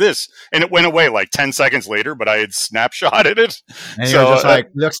 What is this? And it went away like 10 seconds later, but I had snapshotted it. And so you're just like,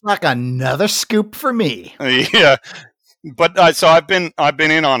 looks like another scoop for me. Yeah. But so I've been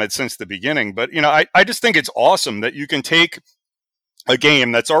in on it since the beginning. But, I just think it's awesome that you can take a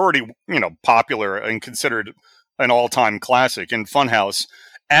game that's already, popular and considered an all-time classic in Funhouse,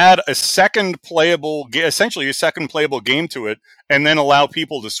 add essentially a second playable game to it, and then allow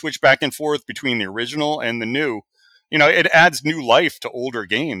people to switch back and forth between the original and the new. It adds new life to older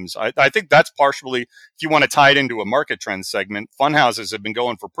games. I think that's partially, if you want to tie it into a market trend segment, Funhouses have been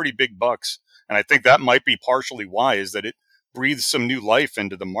going for pretty big bucks. And I think that might be partially why, is that it breathes some new life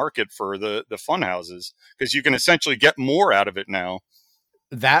into the market for the Funhouses, because you can essentially get more out of it now.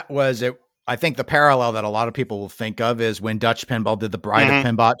 That was it. I think the parallel that a lot of people will think of is when Dutch Pinball did the Bride of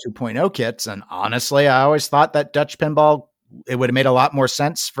Pinball 2.0 kits. And honestly, I always thought that Dutch Pinball, it would have made a lot more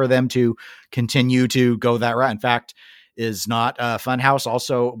sense for them to continue to go that route. In fact, is not Funhouse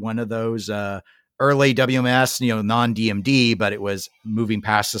also one of those early WMS, non-DMD, but it was moving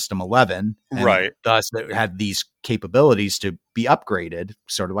past System 11, and right? Thus, it had these capabilities to be upgraded,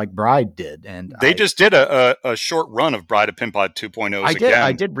 sort of like Bride did. And they just did a short run of Bride of Pinball 2.0.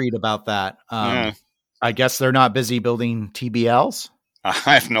 I did read about that. Yeah. I guess they're not busy building TBLs. I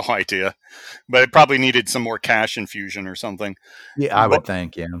have no idea, but it probably needed some more cash infusion or something. Yeah, I would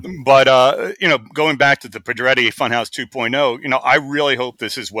think. Yeah, but going back to the Pedretti Funhouse 2.0, I really hope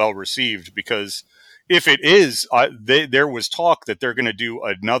this is well received, because if it is, there was talk that they're going to do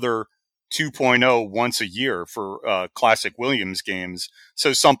another 2.0 once a year for classic Williams games.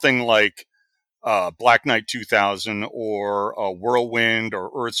 So something like Black Knight 2000 or Whirlwind or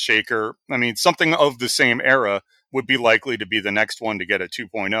Earthshaker. I mean, something of the same era would be likely to be the next one to get a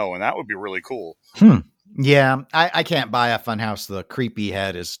 2.0, and that would be really cool. Yeah, I can't buy a Funhouse. The creepy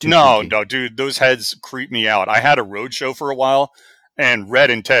head is too No, creepy. dude, those heads creep me out. I had a Roadshow for a while, and Red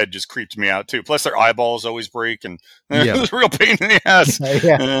and Ted just creeped me out too. Plus, their eyeballs always break, and it was a real pain in the ass.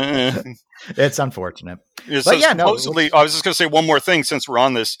 It's unfortunate. Yeah, so supposedly, I was just going to say one more thing since we're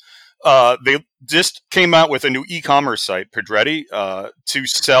on this. They just came out with a new e-commerce site, Pedretti, to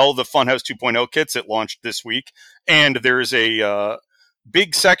sell the Funhouse 2.0 kits. It launched this week, and there's a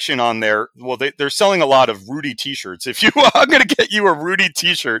big section on there. Well, they're selling a lot of Rudy t-shirts. I'm going to get you a Rudy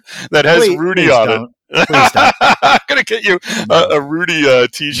t-shirt that has Rudy on it. Please don't. I'm going to get you a Rudy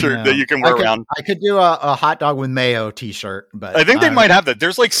t-shirt that you can wear around. I could do a hot dog with mayo t-shirt, but I think they might have that.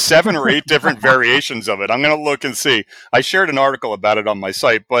 There's like 7 or 8 different variations of it. I'm going to look and see. I shared an article about it on my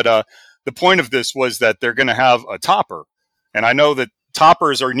site, but the point of this was that they're going to have a topper. And I know that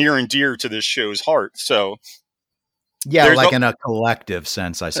toppers are near and dear to this show's heart. So yeah, like in a collective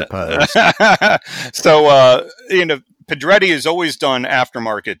sense, I suppose. So, Pedretti has always done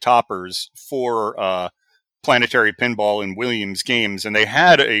aftermarket toppers for Planetary Pinball and Williams games, and they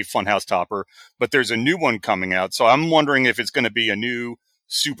had a Funhouse topper, but there's a new one coming out. So I'm wondering if it's going to be a new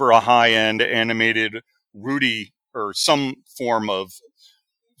super high-end animated Rudy or some form of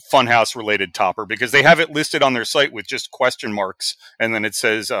Funhouse related topper, because they have it listed on their site with just question marks, and then it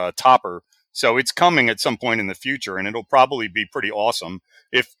says topper. So it's coming at some point in the future, and it'll probably be pretty awesome.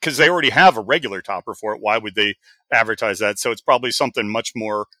 Because they already have a regular topper for it, why would they advertise that? So it's probably something much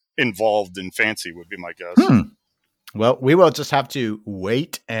more involved and fancy, would be my guess. Well, we will just have to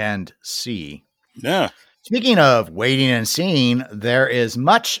wait and see. Yeah. Speaking of waiting and seeing, there is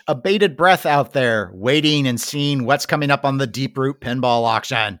much a bated breath out there, waiting and seeing what's coming up on the Deep Root Pinball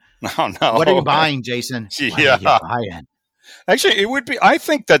auction. Oh, no. What are you buying, Jason? Yeah. Actually, it would be. I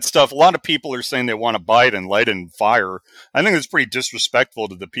think that stuff. A lot of people are saying they want to buy it in light and fire. I think it's pretty disrespectful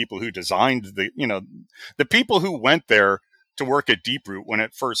to the people who designed the people who went there to work at Deep Root when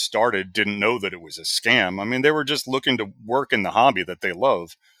it first started didn't know that it was a scam. I mean, they were just looking to work in the hobby that they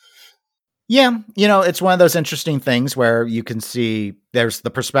love. Yeah, it's one of those interesting things where you can see there's the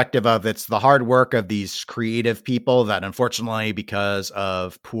perspective of it's the hard work of these creative people that unfortunately, because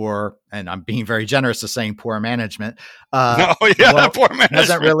of poor, and I'm being very generous to saying poor management, poor management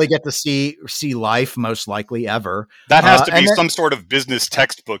doesn't really get to see life most likely ever. That has to be some sort of business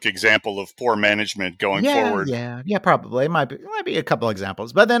textbook example of poor management going forward. Yeah, probably. It might be a couple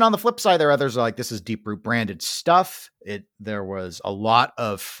examples. But then on the flip side, there are others like this is Deep Root branded stuff. There was a lot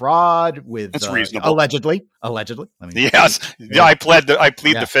of fraud with that's reasonable. Allegedly. Yes. Yeah, I plead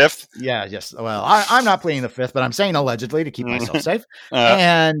the fifth. Yeah, yes. Well, I'm not pleading the fifth, but I'm saying allegedly to keep myself safe.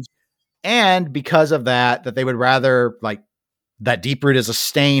 And because of that they would rather like that Deep Root is a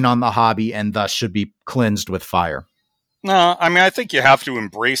stain on the hobby and thus should be cleansed with fire. No, I mean, I think you have to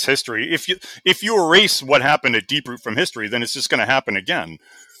embrace history. If you erase what happened at Deep Root from history, then it's just going to happen again.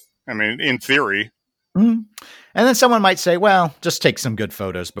 I mean, in theory. Mm-hmm. And then someone might say, well, just take some good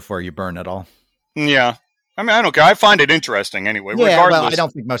photos before you burn it all. Yeah. I mean, I don't care. I find it interesting anyway. Yeah, regardless. well, I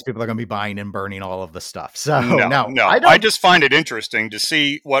don't think most people are going to be buying and burning all of the stuff. So, no. I just find it interesting to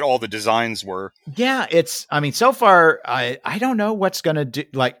see what all the designs were. Yeah, so far, I don't know what's going to do.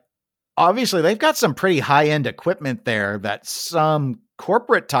 Like, obviously, they've got some pretty high-end equipment there that some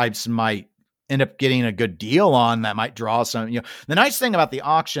corporate types might end up getting a good deal on that might draw some, the nice thing about the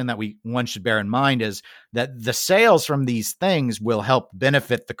auction that one should bear in mind is that the sales from these things will help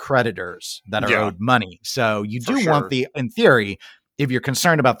benefit the creditors that are owed money. So you do want in theory, if you're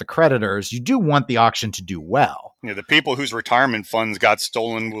concerned about the creditors, you do want the auction to do well. The people whose retirement funds got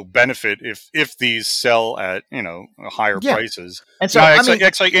stolen will benefit if these sell at, higher prices. And so,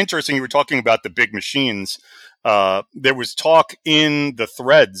 actually interesting. You were talking about the big machines. There was talk in the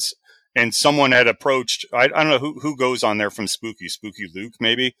threads. And someone had approached, I don't know who goes on there from Spooky Luke,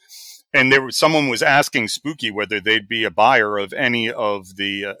 maybe. and someone was asking Spooky whether they'd be a buyer of any of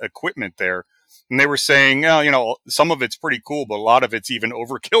the equipment there. And they were saying, some of it's pretty cool, but a lot of it's even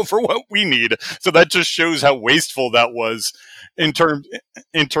overkill for what we need. So that just shows how wasteful that was in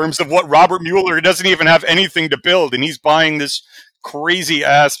terms of what Robert Mueller doesn't even have anything to build, and he's buying this crazy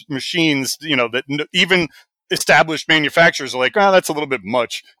ass machines, that even established manufacturers are like, that's a little bit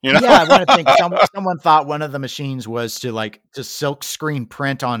much. Yeah, I want to think someone thought one of the machines was to silk screen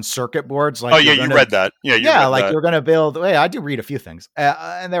print on circuit boards. Like, you read that. Yeah, you're going to build. I do read a few things,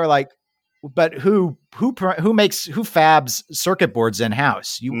 and they were like, but who fabs circuit boards in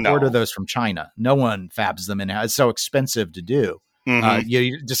house? You order those from China. No one fabs them in house. It's so expensive to do. Mm-hmm.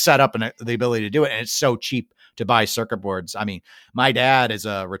 You just set up the ability to do it, and it's so cheap to buy circuit boards. I mean, my dad is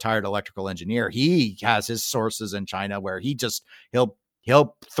a retired electrical engineer. He has his sources in China where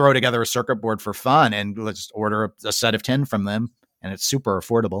he'll throw together a circuit board for fun, and let's just order a set of 10 from them, and it's super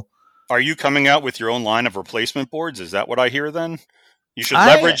affordable. Are you coming out with your own line of replacement boards? Is that what I hear then? You should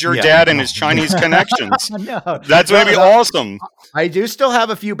leverage your dad and his Chinese connections. No, that's going to be awesome. I do still have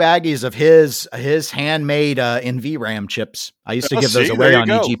a few baggies of his handmade NVRAM chips. I used to give those away on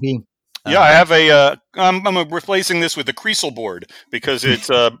EGP. Yeah, I have I'm replacing this with a Creasel board because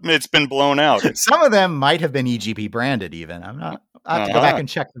it's been blown out. Some of them might have been EGP branded even. I have to go back and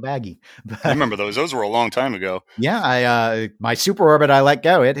check the baggie. But, I remember those. Those were a long time ago. Yeah, my Super Orbit I let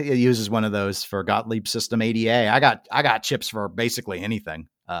go. It uses one of those for Gottlieb System ADA. I got chips for basically anything.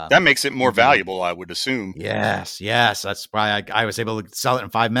 That makes it more valuable, I would assume. Yes. That's why I was able to sell it in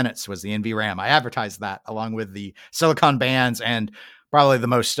 5 minutes was the NVRAM. I advertised that along with the silicon bands, and probably the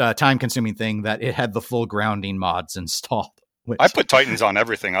most time-consuming thing, that it had the full grounding mods installed. I put Titans on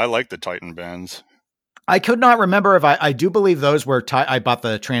everything. I like the Titan bands. I could not remember if I do believe those were, I bought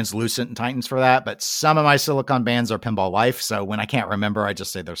the translucent Titans for that, but some of my silicon bands are Pinball Life. So when I can't remember, I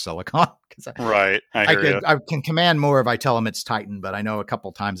just say they're silicon. Right. I can command more if I tell them it's Titan, but I know a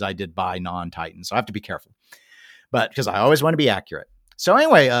couple times I did buy non-Titan. So I have to be careful, but because I always want to be accurate. So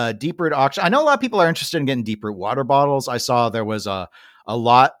anyway, Deep Root auction. I know a lot of people are interested in getting Deep Root water bottles. I saw there was a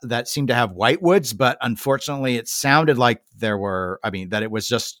lot that seemed to have white woods, but unfortunately it sounded like that it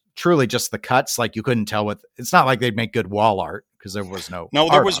was truly just the cuts. Like you couldn't tell it's not like they'd make good wall art because there was no. No,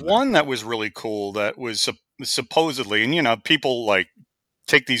 there was one that was really cool that was supposedly, and people like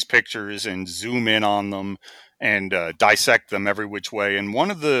take these pictures and zoom in on them and dissect them every which way. And one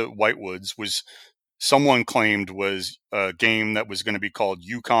of the whitewoods was someone claimed was a game that was going to be called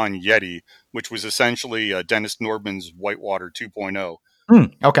Yukon Yeti, which was essentially Dennis Nordman's Whitewater 2.0.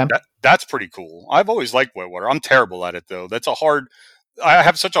 Okay. That's pretty cool. I've always liked Whitewater. I'm terrible at it though. I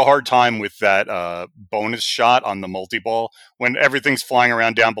have such a hard time with that bonus shot on the multi-ball when everything's flying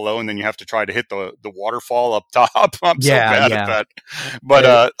around down below and then you have to try to hit the waterfall up top. I'm so bad at that.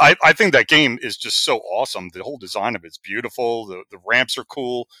 But I think that game is just so awesome. The whole design of it's beautiful. The ramps are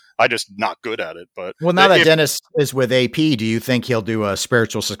cool. I just not good at it. But now that Dennis is with AP, do you think he'll do a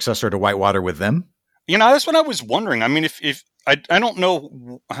spiritual successor to Whitewater with them? That's what I was wondering. I mean, if I don't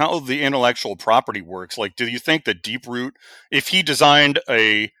know how the intellectual property works. Like, do you think that Deep Root, if he designed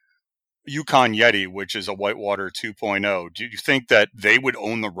a Yukon Yeti, which is a Whitewater 2.0, do you think that they would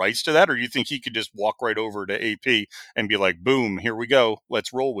own the rights to that? Or do you think he could just walk right over to AP and be like, boom, here we go.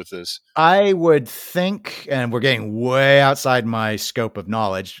 Let's roll with this. I would think, and we're getting way outside my scope of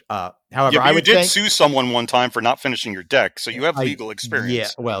knowledge. However, I would did sue someone one time for not finishing your deck. So you have legal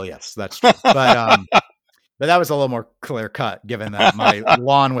experience. Yeah, well, yes, that's true. But that was a little more clear cut, given that my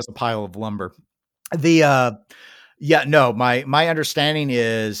lawn was a pile of lumber. My understanding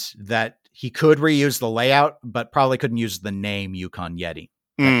is that he could reuse the layout, but probably couldn't use the name Yukon Yeti.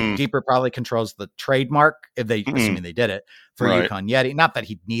 Deeper probably controls the trademark, assuming they did it for Yukon Yeti. Not that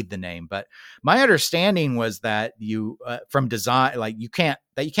he'd need the name, but my understanding was that from design, like you can't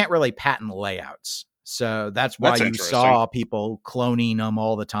really patent layouts. So that's why you saw people cloning them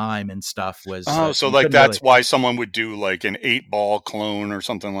all the time and stuff. That's why someone would do like an 8-ball clone or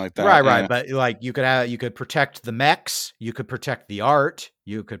something like that. Right. Yeah. But like you could protect the mechs, you could protect the art,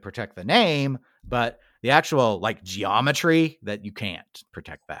 you could protect the name, but the actual like geometry that you can't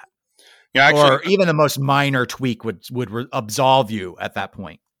protect that. Yeah, actually, or even the most minor tweak would absolve you at that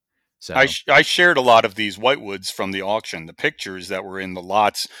point. So I shared a lot of these whitewoods from the auction, the pictures that were in the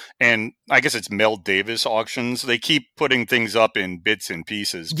lots, and I guess it's Mel Davis auctions. They keep putting things up in bits and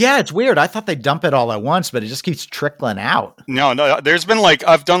pieces. Yeah, it's weird. I thought they'd dump it all at once, but it just keeps trickling out. No, there's been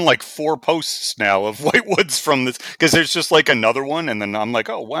I've done 4 posts now of whitewoods from this, because there's just another one, and then I'm like,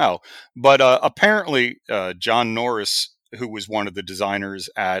 oh, wow. But apparently John Norris, who was one of the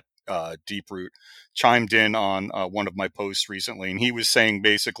designers at Deeproot, chimed in on one of my posts recently, and he was saying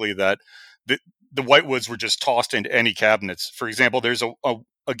basically that the Whitewoods were just tossed into any cabinets. For example, there's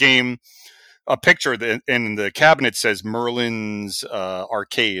a game, a picture that in the cabinet says Merlin's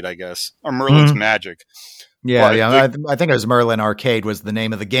Arcade, I guess, or Merlin's Magic. Yeah, I think it was Merlin Arcade was the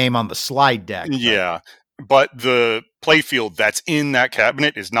name of the game on the slide deck. Yeah, but the playfield that's in that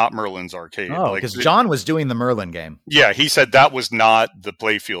cabinet is not Merlin's Arcade. Oh, because John was doing the Merlin game. Yeah, he said that was not the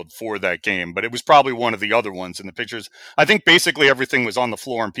playfield for that game, but it was probably one of the other ones in the pictures. I think basically everything was on the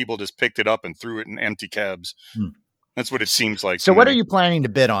floor and people just picked it up and threw it in empty cabs. That's what it seems like. So what are you planning to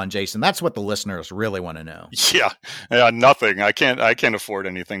bid on, Jason? That's what the listeners really want to know. Yeah, nothing. I can't afford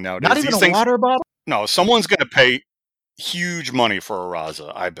anything nowadays. Not even a water bottle? No, someone's going to pay huge money for a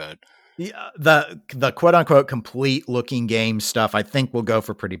Raza, I bet. Yeah, the quote unquote complete looking game stuff, I think will go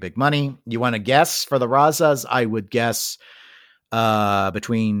for pretty big money. You want to guess for the Razas? I would guess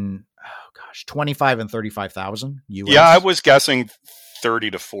between 25 and 35,000 US. Yeah, I was guessing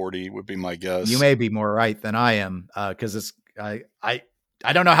 30 to 40 would be my guess. You may be more right than I am because it's I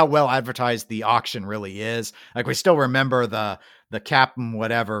don't know how well advertised the auction really is. Like we still remember the Captain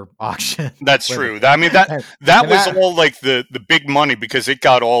whatever auction. That's true. I mean that was all like the big money because it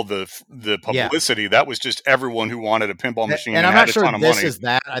got all the publicity. Yeah. That was just everyone who wanted a pinball machine and I'm not sure this is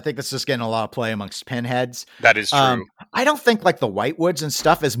that. I think this is getting a lot of play amongst pinheads. That is true. I don't think like the Whitewoods and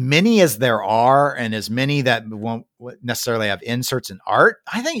stuff, as many as there are and as many that won't necessarily have inserts in art.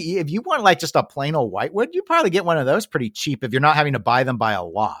 I think if you want like just a plain old Whitewood, you probably get one of those pretty cheap if you're not having to buy them by a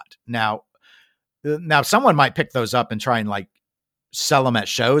lot. Now someone might pick those up and try and like sell them at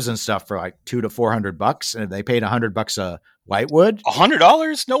shows and stuff for like $200 to $400, and if they paid $100 a Whitewood.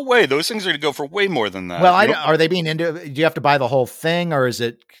 $100? No way. Those things are going to go for way more than that. Well, are they being do you have to buy the whole thing, or is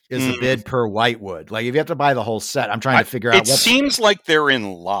the bid per Whitewood? Like if you have to buy the whole set, I'm trying to figure out. It seems like they're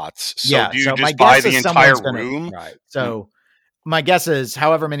in lots. So yeah, do you just buy the entire room? Right. So my guess is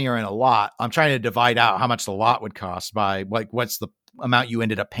however many are in a lot, I'm trying to divide out how much the lot would cost by like what's the amount you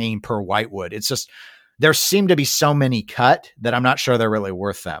ended up paying per Whitewood. It's just there seem to be so many cut that I'm not sure they're really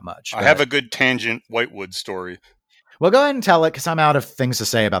worth that much. I have a good tangent Whitewood story. Well, go ahead and tell it because I'm out of things to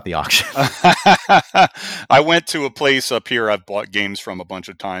say about the auction. I went to a place up here I've bought games from a bunch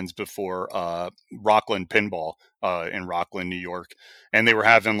of times before, Rockland Pinball in Rockland, New York. And they were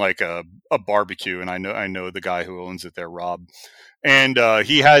having like a barbecue. And I know the guy who owns it there, Rob. And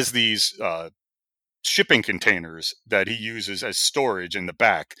he has these shipping containers that he uses as storage in the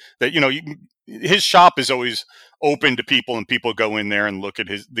back that, his shop is always open to people and people go in there and look at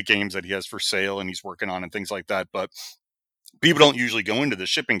the games that he has for sale and he's working on and things like that. But people don't usually go into the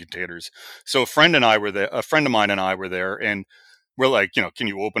shipping containers. So a friend of mine and I were there and we're like, can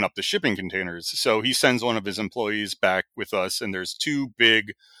you open up the shipping containers? So he sends one of his employees back with us and there's two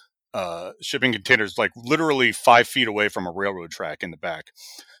big shipping containers, like literally 5 feet away from a railroad track in the back.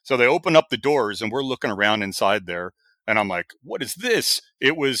 So they open up the doors and we're looking around inside there. And I'm like, what is this?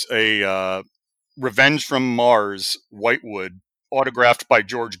 It was a Revenge from Mars Whitewood autographed by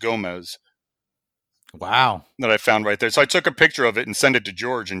George Gomez. Wow. That I found right there. So I took a picture of it and sent it to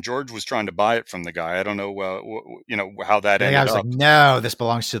George, and George was trying to buy it from the guy. I don't know, how that ended up. I was like, no, this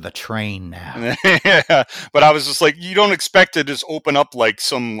belongs to the train now. Yeah. But I was just like, you don't expect to just open up like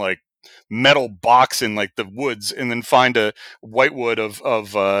some like metal box in like the woods and then find a Whitewood of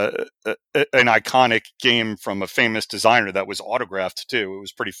an iconic game from a famous designer that was autographed too. It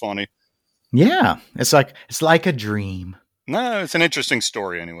was pretty funny. Yeah, it's like a dream. No, it's an interesting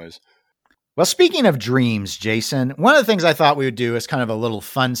story anyways. Well, speaking of dreams, Jason, one of the things I thought we would do as kind of a little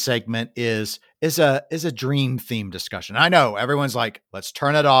fun segment is a dream theme discussion. I know everyone's like, let's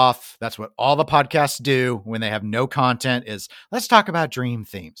turn it off. That's what all the podcasts do when they have no content is let's talk about dream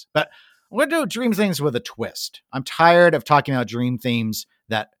themes. But we're going to do dream themes with a twist. I'm tired of talking about dream themes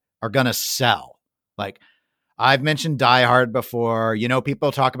that are going to sell. Like I've mentioned Die Hard before.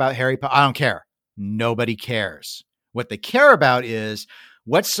 People talk about Harry Potter. I don't care. Nobody cares. What they care about is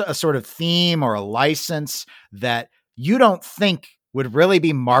what's a sort of theme or a license that you don't think would really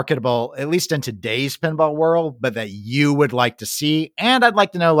be marketable, at least in today's pinball world, but that you would like to see. And I'd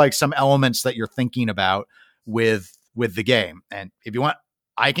like to know like some elements that you're thinking about with the game. And if you want,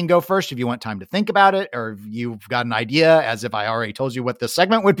 I can go first if you want time to think about it, or if you've got an idea as if I already told you what this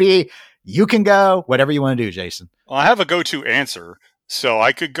segment would be, you can go, whatever you want to do, Jason. Well, I have a go-to answer, so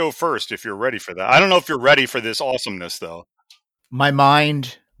I could go first if you're ready for that. I don't know if you're ready for this awesomeness, though. My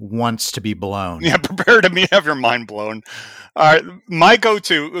mind wants to be blown. Yeah, prepare to have your mind blown. All right, my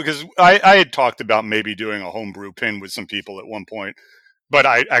go-to, because I had talked about maybe doing a homebrew pin with some people at one point, but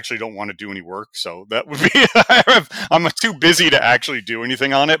I actually don't want to do any work. So that would be, I'm too busy to actually do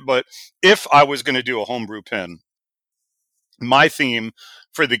anything on it. But if I was going to do a homebrew pin, my theme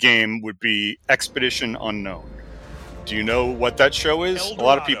for the game would be Expedition Unknown. Do you know what that show is? A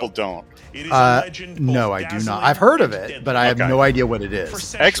lot of people don't. No, I do not. I've heard of it, but I have no idea what it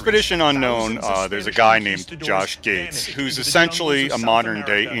is. Expedition Unknown, there's a guy named Josh Gates, who's essentially a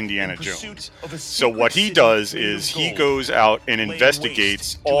modern-day Indiana Jones. So what he does is he goes out and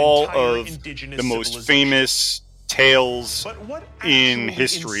investigates all of the most famous tales in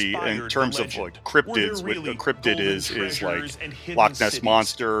history in terms of like cryptids. What a cryptid is like Loch Ness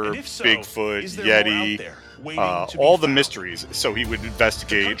Monster, Bigfoot, Yeti, all the mysteries. So he would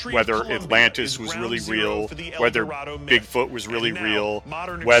investigate whether Atlantis was really real, whether Bigfoot was really real,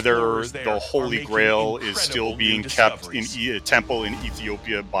 whether the Holy Grail is still being kept in a temple in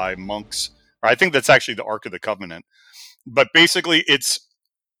Ethiopia by monks. I think that's actually the Ark of the Covenant. But basically, it's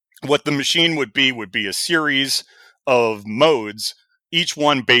what the machine would be a series of modes, each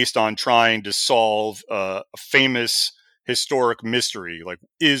one based on trying to solve a famous historic mystery, like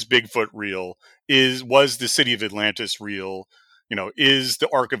is Bigfoot real? Was the city of Atlantis real? Is the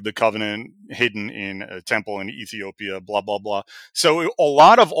Ark of the Covenant hidden in a temple in Ethiopia? Blah, blah, blah. So a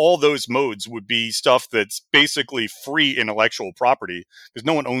lot of all those modes would be stuff that's basically free intellectual property because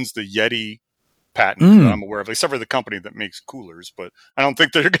no one owns the Yeti patent that I'm aware of, except for the company that makes coolers, but I don't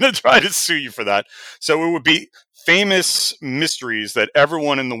think they're going to try to sue you for that. So it would be famous mysteries that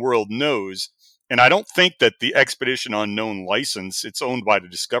everyone in the world knows. And I don't think that the Expedition Unknown license, it's owned by the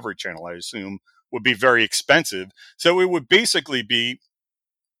Discovery Channel, I assume, would be very expensive. So it would basically be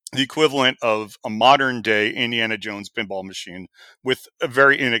the equivalent of a modern day Indiana Jones pinball machine with a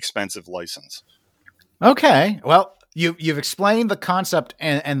very inexpensive license. Okay. Well, You've explained the concept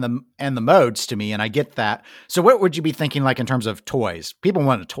and the modes to me, and I get that. So what would you be thinking like in terms of toys? People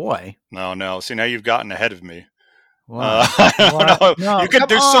want a toy. No. See, now you've gotten ahead of me. Wow. No,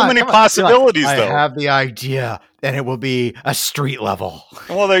 there's so many possibilities, though. I have the idea, and it will be a street level.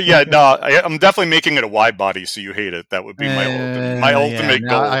 Well, I'm definitely making it a wide body, so you hate it. That would be my ultimate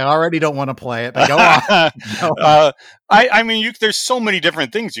goal. I already don't want to play it, but go on. I mean, there's so many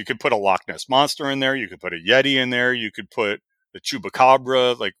different things. You could put a Loch Ness Monster in there. You could put a Yeti in there. You could put the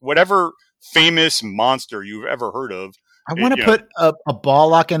Chupacabra, like whatever famous monster you've ever heard of. I want to put a ball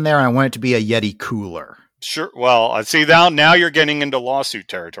lock in there, and I want it to be a Yeti cooler. Sure. Well, I see now you're getting into lawsuit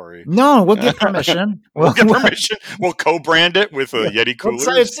territory. No, we'll get permission. We'll get permission. We'll co-brand it with a Yeti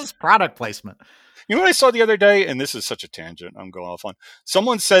cooler. It's just product placement. You know what I saw the other day? And this is such a tangent I'm going off on.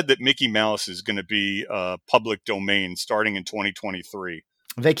 Someone said that Mickey Mouse is going to be public domain starting in 2023.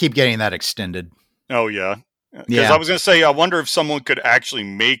 They keep getting that extended. Oh, yeah. Because I was going to say, I wonder if someone could actually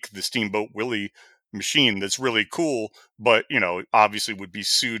make the Steamboat Willie machine that's really cool, but, obviously would be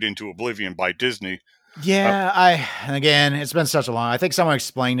sued into oblivion by Disney. Yeah, again, it's been such a long. I think someone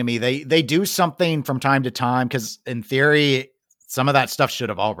explained to me they do something from time to time because in theory, some of that stuff should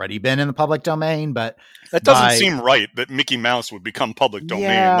have already been in the public domain, but that doesn't seem right. That Mickey Mouse would become public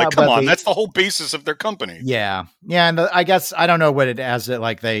domain. Like, come on, that's the whole basis of their company. Yeah, and I guess I don't know what it as it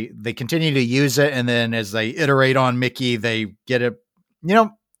like they continue to use it, and then as they iterate on Mickey, they get it.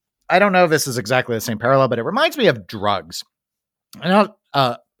 I don't know if this is exactly the same parallel, but it reminds me of drugs.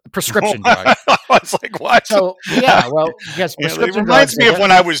 Prescription drugs. I was like, what? So, yeah, well, yes, it reminds me of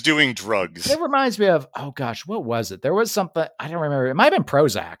when I was doing drugs. It reminds me of, oh gosh, what was it? There was something, I don't remember. It might have been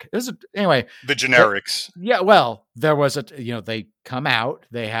Prozac. Anyway. The generics. There was they come out,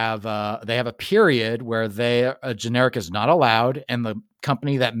 they have a period where a generic is not allowed, and the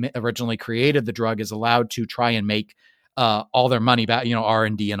company that originally created the drug is allowed to try and make all their money back,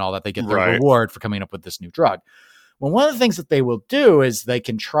 R&D and all that. They get their reward for coming up with this new drug. Well, one of the things that they will do is they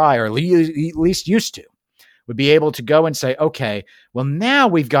can try, or at least used to, would be able to go and say, okay, well, now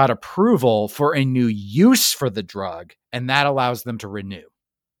we've got approval for a new use for the drug, and that allows them to renew.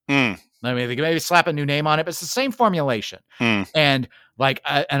 I mean, they can maybe slap a new name on it, but it's the same formulation. And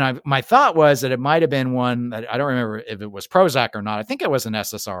my thought was that it might have been one that I don't remember if it was Prozac or not. I think it was an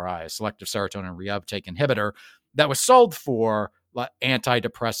SSRI, a selective serotonin reuptake inhibitor, that was sold for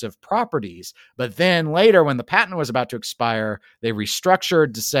antidepressive properties. But then later, when the patent was about to expire, they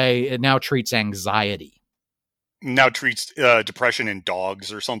restructured to say it now treats anxiety. Now treats depression in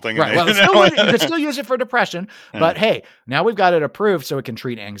dogs or something. Right. Well, you can still use it for depression, but hey, now we've got it approved so it can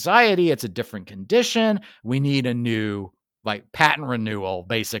treat anxiety. It's a different condition. We need a new patent renewal,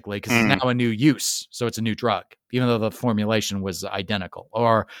 basically, because it's now a new use. So it's a new drug, even though the formulation was identical.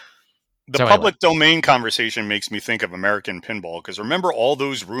 Or The So public domain conversation makes me think of American Pinball, because remember all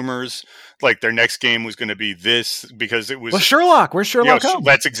those rumors, like their next game was going to be this, because it was... Well, Sherlock. Where's Sherlock Holmes?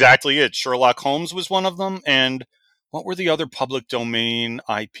 That's exactly it. Sherlock Holmes was one of them, and what were the other public domain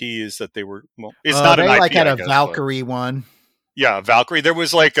IPs that they were... Well, it's not an IP, like had I a guess, Valkyrie one. Yeah, Valkyrie. There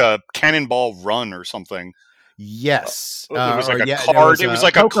was like a Cannonball Run or something. Yes. It was like a card. It was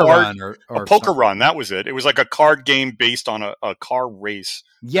like a poker card. run or a poker something. run. That was it. It was like a card game based on a car race.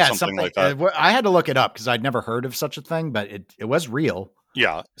 Yeah, something like that. I had to look it up because I'd never heard of such a thing, but it was real.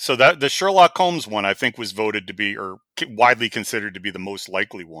 Yeah. So that the Sherlock Holmes one, I think, was voted to be, or widely considered to be, the most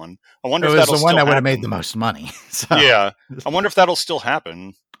likely one. I wonder if that'll the one still that would have happen. made the most money. So. Yeah. I wonder if that'll still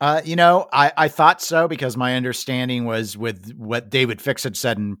happen. I thought so, because my understanding was, with what David Fix had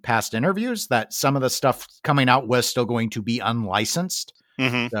said in past interviews, that some of the stuff coming out was still going to be unlicensed.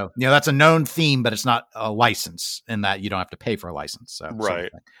 Mm-hmm. So, that's a known theme, but it's not a license in that you don't have to pay for a license. So,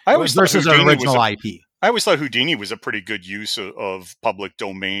 Right. Versus an original IP. I always thought Houdini was a pretty good use of public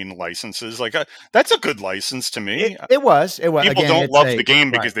domain licenses. Like that's a good license to me. It was. People Again, don't love the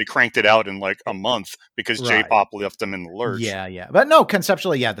game right. because they cranked it out in like a month because Right. J-pop left them in the lurch. Yeah. But no,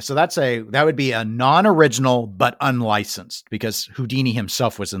 conceptually, yeah. So that would be a non-original but unlicensed, because Houdini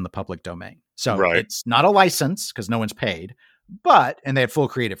himself was in the public domain. So Right. It's not a license because no one's paid, and they had full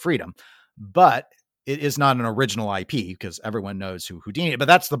creative freedom, but it is not an original IP because everyone knows who Houdini is. But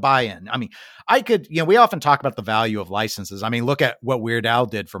that's the buy-in. I mean, we often talk about the value of licenses. I mean, look at what Weird Al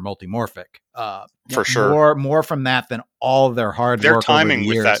did for Multimorphic. For sure. More from that than all of their hard work over the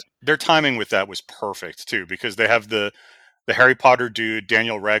years. Their timing with that was perfect too, because they have the Harry Potter dude,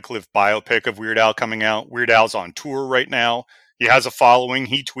 Daniel Radcliffe biopic of Weird Al coming out. Weird Al's on tour right now. He has a following.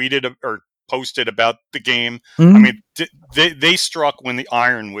 He tweeted or posted about the game. Mm-hmm. I mean, they struck when the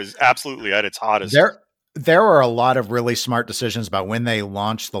iron was absolutely at its hottest. There are a lot of really smart decisions about when they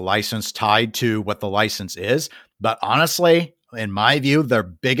launch the license tied to what the license is. But honestly, in my view, their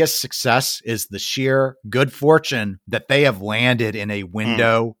biggest success is the sheer good fortune that they have landed in a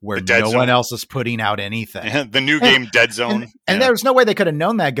window where no one else is putting out anything. The new game, Dead Zone. And there's no way they could have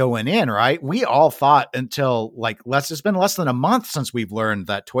known that going in, right? We all thought until it's been less than a month since we've learned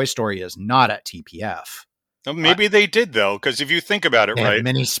that Toy Story is not at TPF. Maybe they did, though, because if you think about it, They right? have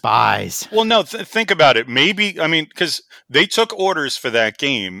many spies. Well, no, think about it. Maybe, I mean, because they took orders for that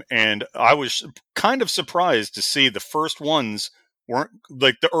game, and I was kind of surprised to see the first ones weren't,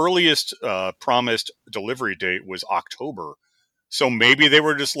 like, the earliest promised delivery date was October. So maybe they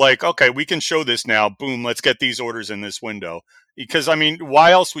were just like, okay, we can show this now. Boom, let's get these orders in this window. Because, I mean, why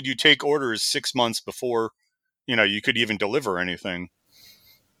else would you take orders 6 months before, you could even deliver anything?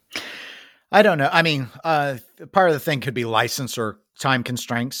 I don't know. I mean, part of the thing could be license or time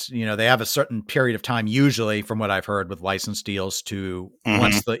constraints. They have a certain period of time, usually, from what I've heard with license deals, to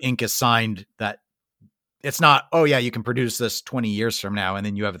once the ink is signed, that it's not, oh yeah, you can produce this 20 years from now, and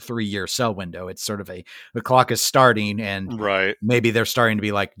then you have a 3-year sell window. It's sort of the clock is starting, and right. Maybe they're starting to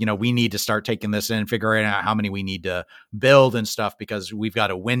be like, we need to start taking this in, figuring out how many we need to build and stuff, because we've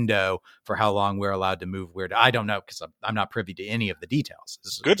got a window for how long we're allowed to move Weird. I don't know, because I'm not privy to any of the details.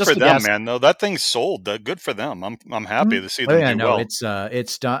 Good for them, man. Though that thing's sold. Good for them. I'm happy to see them do well.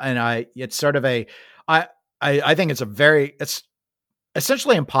 It's done, and it's sort of I think it's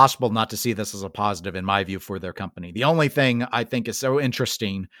essentially impossible not to see this as a positive, in my view, for their company. The only thing I think is so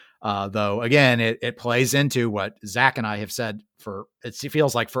interesting, though, again, it plays into what Zach and I have said it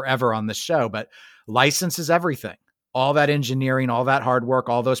feels like forever on this show, but license is everything. All that engineering, all that hard work,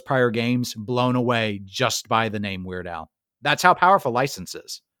 all those prior games blown away just by the name Weird Al. That's how powerful license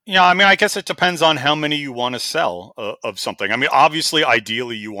is. Yeah, I mean, I guess it depends on how many you want to sell of something. I mean, obviously,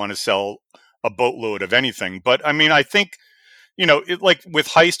 ideally, you want to sell a boatload of anything, but I mean, I think, like with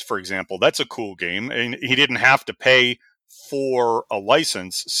Heist, for example, that's a cool game, and he didn't have to pay for a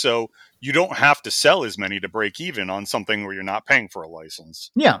license, so you don't have to sell as many to break even on something where you're not paying for a license.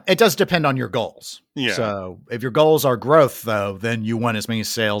 Yeah, it does depend on your goals. Yeah. So if your goals are growth, though, then you want as many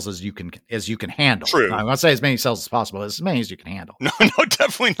sales as you can handle. True. I'm going to say as many sales as possible, as many as you can handle. No,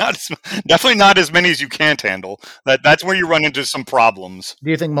 definitely not as many as you can't handle. That's where you run into some problems.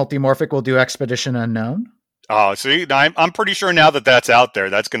 Do you think Multimorphic will do Expedition Unknown? Oh, see, I'm pretty sure now that that's out there,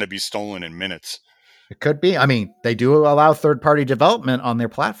 that's going to be stolen in minutes. It could be. I mean, they do allow third-party development on their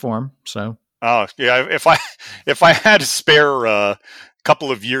platform, so. Oh yeah, if I had a spare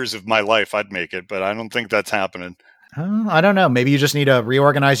couple of years of my life, I'd make it, but I don't think that's happening. I don't know. Maybe you just need to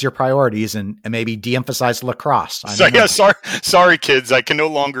reorganize your priorities and maybe de-emphasize lacrosse. Sorry, kids. I can no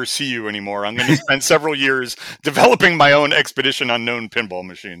longer see you anymore. I'm going to spend several years developing my own Expedition Unknown pinball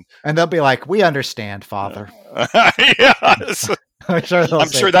machine. And they'll be like, we understand, Father. Yes. I'm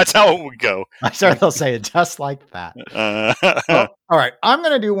sure that's how it would go. I'm sure they'll say it just like that. All right. I'm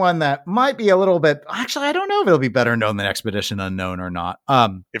going to do one that might be a little bit. Actually, I don't know if it'll be better known than Expedition Unknown or not.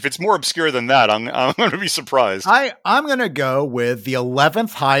 If it's more obscure than that, I'm going to be surprised. I'm going to go with the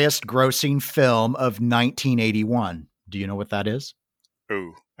 11th highest grossing film of 1981. Do you know what that is?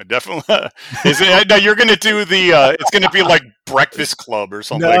 Ooh. Definitely. Now you're going to do the, it's going to be like Breakfast Club or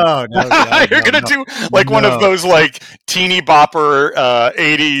something. No. You're going to do like one of those like teeny bopper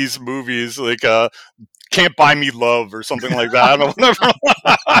 80s movies, like Can't Buy Me Love or something like that. I don't know.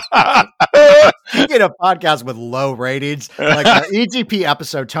 You get a podcast with low ratings, like our EGP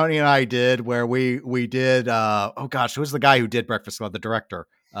episode Tony and I did where we did, who's the guy who did Breakfast Club, the director?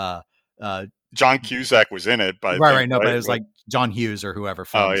 John Cusack was in it. But it was like John Hughes or whoever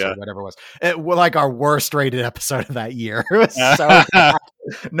filmed or whatever it was. It was like our worst rated episode of that year. It was so bad.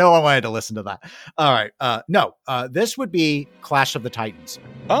 No one wanted to listen to that. All right. This would be Clash of the Titans.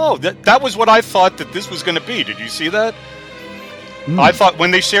 Oh, that was what I thought that this was going to be. Did you see that? I thought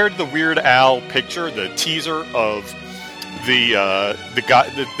when they shared the Weird Al picture, the teaser of the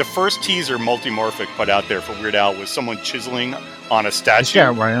first teaser Multimorphic put out there for Weird Al was someone chiseling on a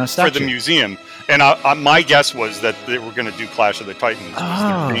statue, for the museum. And my guess was that they were going to do Clash of the Titans as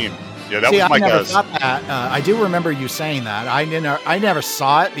their theme. Yeah, that was my guess. Thought that. I do remember you saying that. I never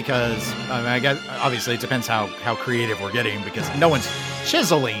saw it because I guess obviously it depends how creative we're getting because no one's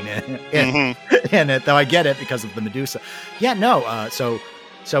chiseling in it. Though I get it because of the Medusa. Yeah, no. So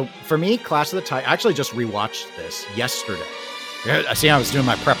for me, Clash of the Titans. I actually just rewatched this yesterday. See, I was doing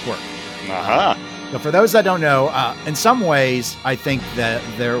my prep work. So for those that don't know, in some ways, I think that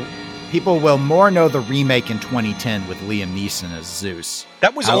people will more know the remake in 2010 with Liam Neeson as Zeus.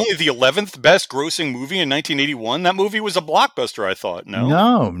 That was only the 11th best grossing movie in 1981. That movie was a blockbuster, I thought.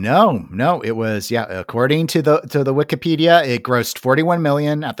 No. It was, according to the Wikipedia, it grossed $41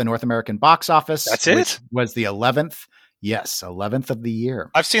 million at the North American box office. That's it? Was the 11th. Yes, 11th of the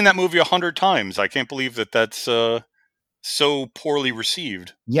year. I've seen that movie 100 times. I can't believe that's so poorly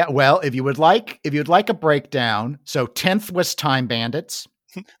received. Yeah, well, if you'd like a breakdown, so 10th was Time Bandits.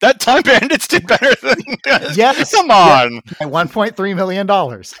 That Time Bandits did better than yes. Come on. $1.3 million.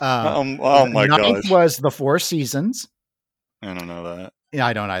 Oh my gosh. 9th was The Four Seasons. I don't know that. Yeah,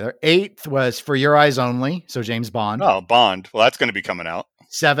 I don't either. 8th was For Your Eyes Only, so James Bond. Oh, Bond. Well, that's going to be coming out.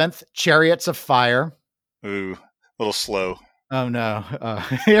 7th, Chariots of Fire. Ooh, a little slow. Oh no!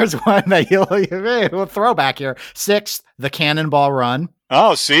 Here's one that we'll throw back here. 6th, The Cannonball Run.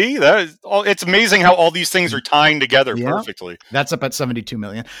 Oh, see, it's amazing how all these things are tying together perfectly. That's up at $72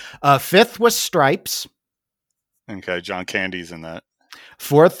 million. 5th was Stripes. Okay, John Candy's in that.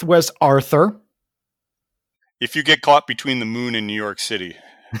 4th was Arthur. If You Get Caught Between the Moon and New York City.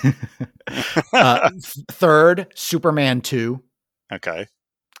 3rd, Superman 2. Okay.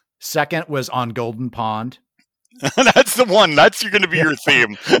 2nd was On Golden Pond. That's the one. That's going to be your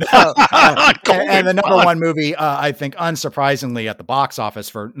theme. And the number one movie, I think, unsurprisingly, at the box office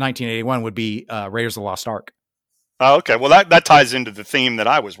for 1981 would be Raiders of the Lost Ark. Oh, okay. Well, that ties into the theme that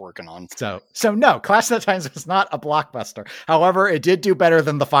I was working on. So no, Clash of the Titans was not a blockbuster. However, it did do better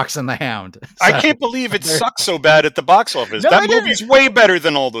than The Fox and the Hound. So, I can't believe it sucks so bad at the box office. That movie's way better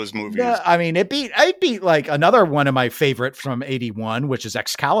than all those movies. Yeah, I mean, it beat like another one of my favorite from 81, which is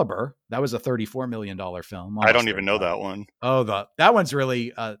Excalibur. That was a $34 million film. I don't even know that one. Oh, that one's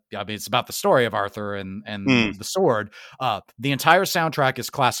really, it's about the story of Arthur and the sword. The entire soundtrack is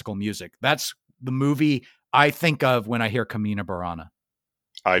classical music. That's the movie I think of when I hear Camina Burana.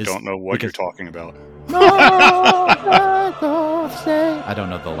 I don't know what you're talking about. I don't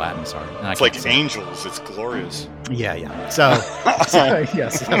know the Latin, sorry. It's like Angels. It's glorious. Yeah. So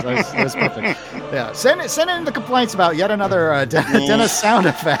yes, it was perfect. Yeah, send in the complaints about yet another Dennis sound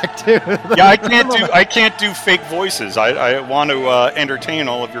effect. Yeah, I can't do fake voices. I want to entertain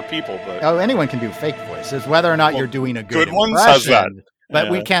all of your people, but anyone can do fake voices, whether or not you're doing a good ones. How's that? But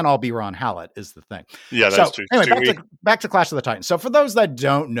we can't all be Ron Hallett is the thing. Yeah, that's true. Anyway, back to Clash of the Titans. So for those that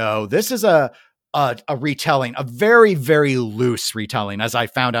don't know, this is a retelling, a very, very loose retelling, as I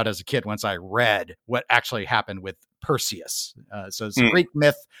found out as a kid once I read what actually happened with Perseus. So it's a Greek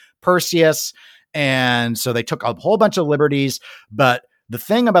myth, Perseus. And so they took a whole bunch of liberties, but the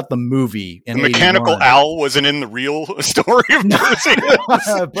thing about the movie in the mechanical 81, owl wasn't in the real story of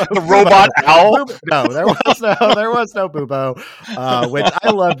the robot owl. No, there was no Bubo, which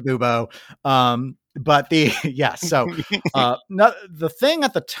I loved Bubo. But the thing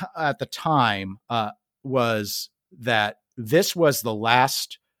at the time was that this was the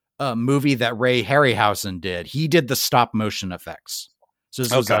last movie that Ray Harryhausen did. He did the stop motion effects. So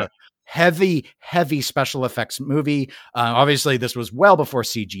this was heavy special effects movie. Obviously, this was well before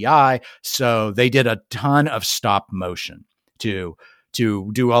CGI, so they did a ton of stop motion to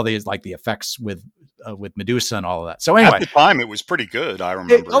do all these like the effects with Medusa and all of that. So anyway, at the time, it was pretty good. I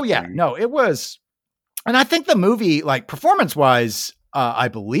remember. It was, and I think the movie, like performance wise, I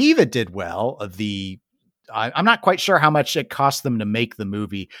believe it did well. I'm not quite sure how much it cost them to make the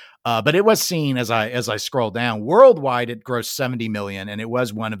movie, but it was seen as I scroll down worldwide. It grossed $70 million, and it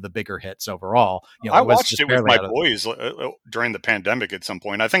was one of the bigger hits overall. I watched it with my boys during the pandemic at some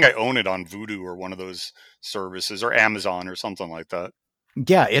point. I think I own it on Vudu or one of those services, or Amazon or something like that.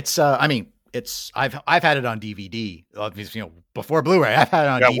 Yeah, it's. I've had it on DVD. Before Blu-ray, I've had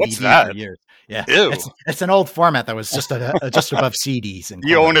it on DVD for years. Yeah, it's an old format that was just just above CDs.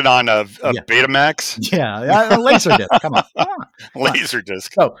 You own it on a Betamax? Yeah, a Laserdisc. Come on.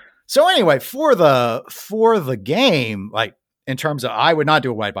 Laserdisc. So anyway, for the game, like in terms of, I would not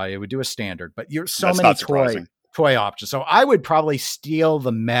do a wide body. I would do a standard. But you're so many toy options. So I would probably steal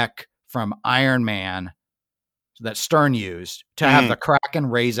the mech from Iron Man that Stern used to have the Kraken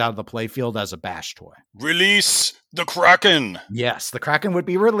raise out of the playfield as a bash toy. Release the Kraken. Yes, the Kraken would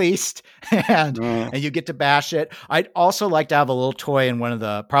be released and you get to bash it. I'd also like to have a little toy in one of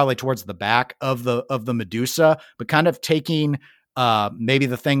the, probably towards the back of the Medusa, but kind of taking maybe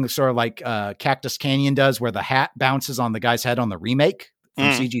the thing sort of like Cactus Canyon does, where the hat bounces on the guy's head on the remake from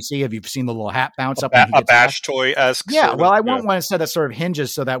CGC. Have you seen the little hat bounce up? A bash toy-esque? Yeah, I want one instead that sort of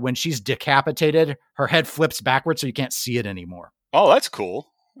hinges so that when she's decapitated, her head flips backwards so you can't see it anymore. Oh, that's cool.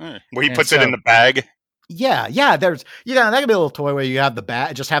 Where he puts it in the bag? Yeah. That could be a little toy where you have the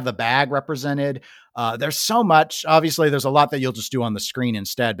bag, just have the bag represented. There's so much. Obviously, there's a lot that you'll just do on the screen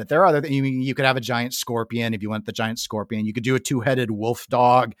instead, but there are other things. You could have a giant scorpion if you want the giant scorpion. You could do a two-headed wolf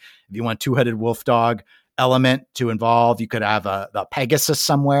dog if you want two-headed wolf dog element to involve. You could have the Pegasus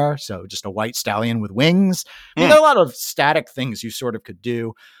somewhere, so just a white stallion with wings. There are a lot of static things you sort of could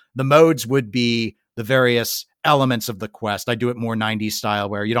do. The modes would be the various elements of the quest. I do it more 90s style,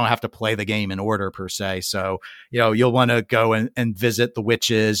 where you don't have to play the game in order per se. So, you'll want to go and visit the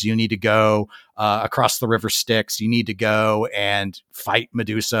witches. You need to go across the river Styx. You need to go and fight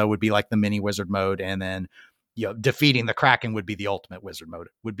Medusa would be like the mini wizard mode. And then, defeating the Kraken would be the ultimate wizard mode,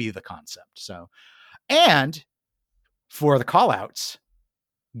 would be the concept. So, and for the call outs,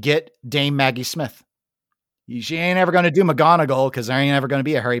 get Dame Maggie Smith. She ain't ever going to do McGonagall because there ain't ever going to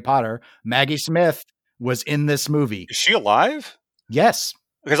be a Harry Potter. Maggie Smith was in this movie. Is she alive? Yes.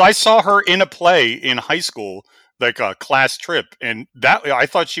 Because I saw her in a play in high school, like a class trip, and that I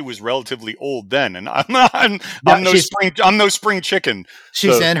thought she was relatively old then. And I'm no spring chicken.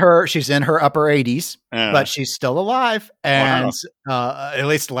 She's in her upper 80s, but she's still alive. And at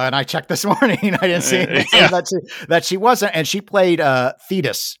least when I checked this morning, I didn't see that she wasn't. And she played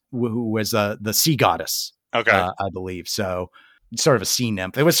Thetis, who was the sea goddess. Okay, I believe so. Sort of a sea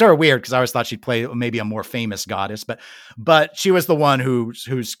nymph. It was sort of weird because I always thought she'd play maybe a more famous goddess, but she was the one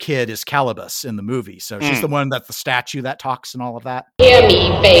whose kid is Calibus in the movie. So she's the one that's the statue that talks and all of that. Hear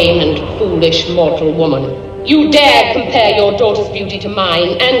me, vain and foolish mortal woman. You dare compare your daughter's beauty to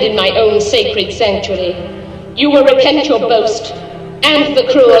mine, and in my own sacred sanctuary. You will repent your boast and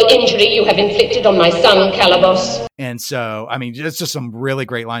the cruel injury you have inflicted on my son, Calibos. And so, I mean, it's just some really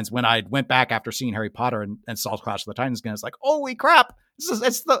great lines. When I went back after seeing Harry Potter and saw Clash of the Titans again, it's like, holy crap!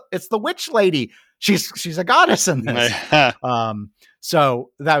 It's the witch lady. She's a goddess in this.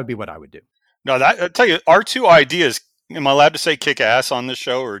 So that would be what I would do. No, I tell you, our two ideas. Am I allowed to say kick ass on this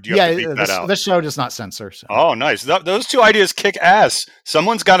show, or do you have to beat that out? This show does not censor. So. Oh, nice. Those two ideas kick ass.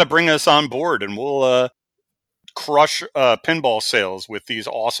 Someone's got to bring us on board, and we'll crush pinball sales with these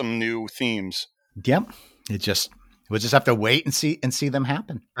awesome new themes. Yep. We'll just have to wait and see them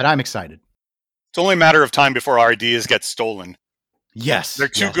happen. But I'm excited. It's only a matter of time before our ideas get stolen. Yes. They're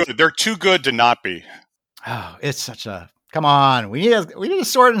too good. They're too good to not be. Oh, it's such a, come on. We need a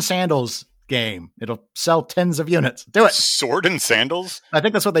sword and sandals game. It'll sell tens of units. Do it. Sword and sandals? I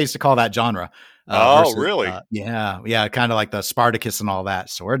think that's what they used to call that genre. Really? Yeah. Kind of like the Spartacus and all that.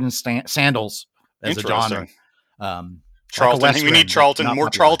 Sword and sandals as a genre. Charlton. Like we need Charlton. More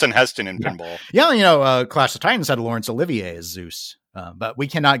Charlton Heston in pinball. Yeah, Clash of Titans had Laurence Olivier as Zeus, but we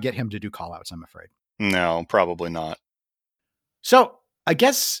cannot get him to do callouts, I'm afraid. No, probably not. So I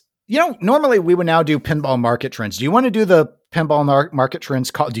guess, normally we would now do pinball market trends. Do you want to do the pinball market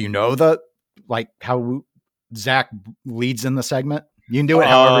trends? Do you know how Zach leads in the segment? You can do it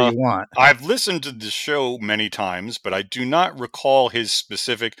however you want. I've listened to the show many times, but I do not recall his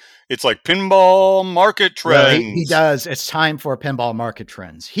specific. It's like pinball market trends. Well, he does. It's time for pinball market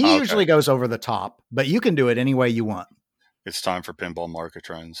trends. He usually goes over the top, but you can do it any way you want. It's time for Pinball Market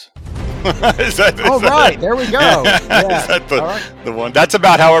Trends. Right. There we go. Yeah. Is that All right. the one? That's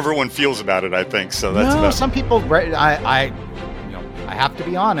about how everyone feels about it, I think. So that's No, about. some people. I have to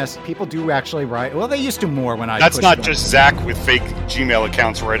be honest. People do actually write. Well, they used to more when I. That's pushed not them. just Zach with fake Gmail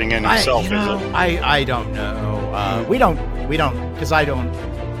accounts writing in himself, is it? I don't know. We don't, because I don't.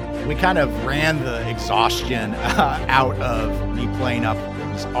 We kind of ran the exhaustion out of me playing up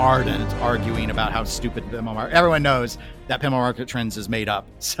this ardent arguing about how stupid Pinball Market. Everyone knows that Pinball Market Trends is made up,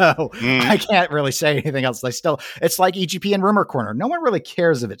 so I can't really say anything else. It's like EGP and Rumor Corner. No one really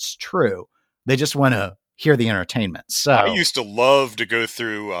cares if it's true. They just want to hear the entertainment. So I used to love to go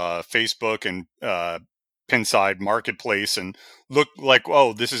through Facebook and Pinside Marketplace and look like,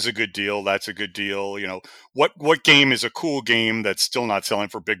 oh, this is a good deal, that's a good deal. You know, what game is a cool game that's still not selling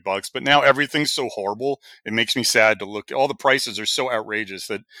for big bucks? But now everything's so horrible, it makes me sad to look. All the prices are so outrageous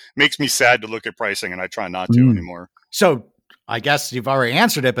that it makes me sad to look at pricing, and I try not to anymore. So I guess you've already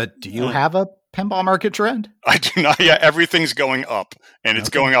answered it, but do you have a Pinball Market Trend? I do not. Yeah, everything's going up, and it's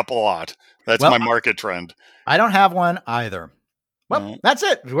going up a lot. That's my market trend. I don't have one either. Well, that's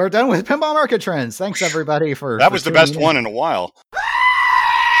it. We're done with Pinball Market Trends. Thanks everybody for that was the best one in a while.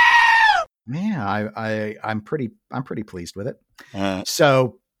 Yeah, I'm pretty pleased with it.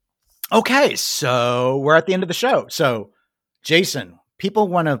 So we're at the end of the show. So Jason, people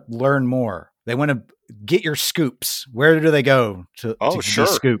want to learn more. They want to get your scoops. Where do they go to be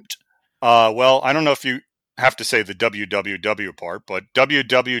scooped? Well, I don't know if you have to say the www part, but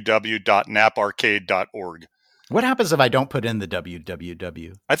www.naparcade.org. What happens if I don't put in the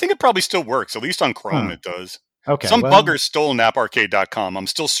www? I think it probably still works. At least on Chrome, it does. Okay. Some buggers stole naparcade.com. I'm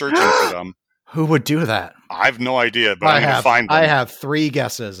still searching for them. Who would do that? I have no idea, but I'm going to find them. I have 3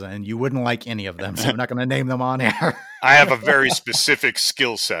 guesses, and you wouldn't like any of them, so I'm not going to name them on air. I have a very specific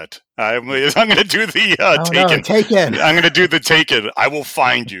skill set. I'm going to do the Taken. I'm going to do the Taken. I will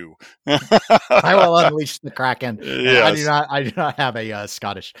find you. I will unleash the Kraken. Yes. I do not have a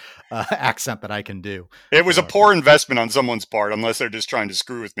Scottish accent that I can do. It was a poor investment on someone's part, unless they're just trying to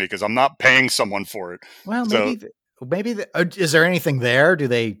screw with me, because I'm not paying someone for it. Well, maybe. Is there anything there? Do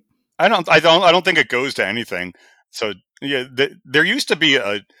they? I don't think it goes to anything. So yeah, there used to be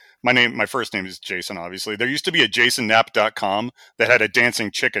my first name is Jason, obviously. There used to be a jasonnap.com that had a dancing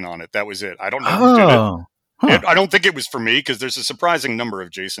chicken on it. That was it. I don't know who did it. I don't think it was for me, because there's a surprising number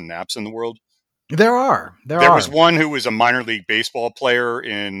of Jason Naps in the world. There are. There was one who was a minor league baseball player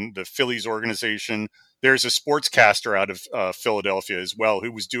in the Phillies organization. There's a sportscaster out of Philadelphia as well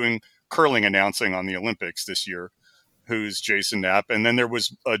who was doing curling announcing on the Olympics this year, who's Jason Knapp. And then there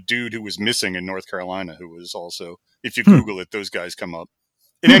was a dude who was missing in North Carolina who was also, if you Google it, those guys come up.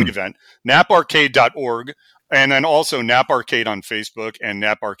 In any event, naparcade.org, and then also Nap Arcade on Facebook and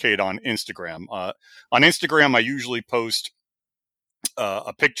Nap Arcade on Instagram. On Instagram, I usually post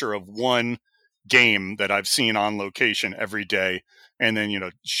a picture of one game that I've seen on location every day, and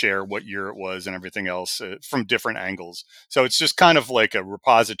then, share what year it was and everything else from different angles. So it's just kind of like a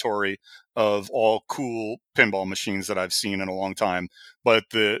repository of all cool pinball machines that I've seen in a long time. But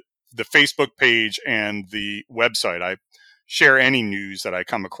the Facebook page and the website, I share any news that I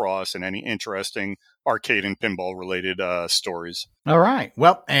come across and any interesting arcade and pinball related stories. All right.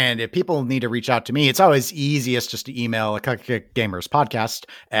 Well, and if people need to reach out to me, it's always easiest just to email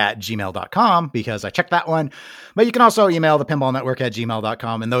gamerspodcast@gmail.com, because I check that one. But you can also email the Pinball Network at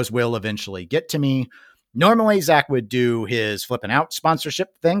gmail.com, and those will eventually get to me. Normally, Zach would do his Flippin' Out sponsorship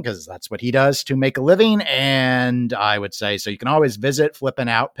thing, because that's what he does to make a living. And I would say, so you can always visit Flippin'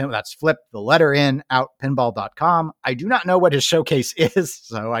 Out. That's flip the letter in out pinball.com. I do not know what his showcase is,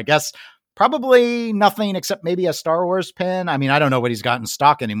 so I guess probably nothing except maybe a Star Wars pin. I mean, I don't know what he's got in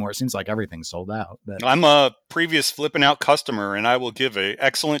stock anymore. It seems like everything's sold out. But I'm a previous Flippin' Out customer, and I will give an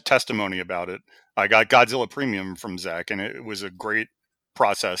excellent testimony about it. I got Godzilla Premium from Zach, and it was a great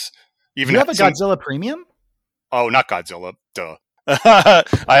process. Even you have a Godzilla Premium? Oh, not Godzilla. Duh. I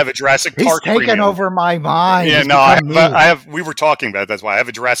have a Jurassic Park He's taken Premium. over my mind. Yeah, no, I have. We were talking about it, that's why I have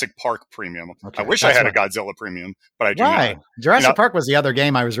a Jurassic Park Premium. Okay, I wish I had a Godzilla Premium, but I do not. Jurassic Park was the other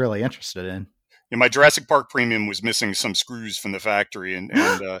game I was really interested in. And my Jurassic Park Premium was missing some screws from the factory, and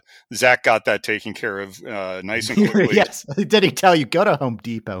Zach got that taken care of nice and quickly. Yes. Did he tell you, go to Home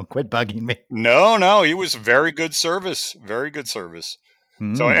Depot and quit bugging me? No, he was very good service. Very good service.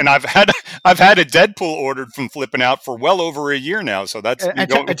 So, and I've had a Deadpool ordered from Flippin' Out for well over a year now. So that's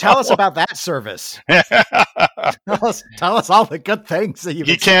tell us about that service. tell us all the good things that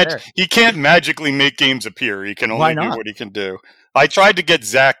he can't magically make games appear. He can only do what he can do. I tried to get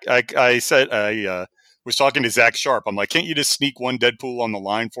Zach. I said I was talking to Zach Sharp. I'm like, can't you just sneak one Deadpool on the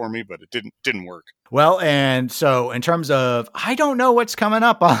line for me? But it didn't work. Well, and so in terms of, I don't know what's coming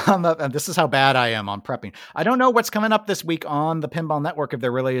up on and this is how bad I am on prepping. I don't know what's coming up this week on the Pinball Network, if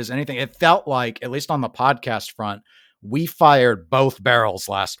there really is anything. It felt like, at least on the podcast front, we fired both barrels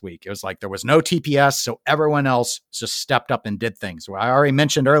last week. It was like there was no TPS, so everyone else just stepped up and did things. I already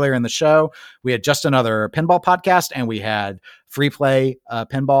mentioned earlier in the show, we had Just Another Pinball podcast, and we had Free Play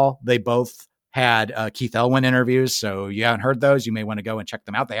Pinball. They both had Keith Elwin interviews. So you haven't heard those, you may want to go and check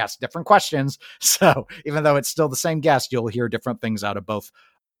them out. They ask different questions. So even though it's still the same guest, you'll hear different things out of both.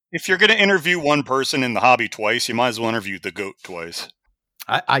 If you're going to interview one person in the hobby twice, you might as well interview the GOAT twice.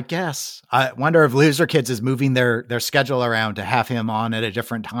 I guess. I wonder if Loser Kids is moving their schedule around to have him on at a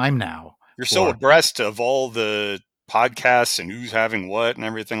different time now. You're so abreast of all the podcasts and who's having what and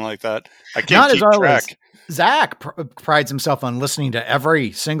everything like that. I can't keep track. Zach prides himself on listening to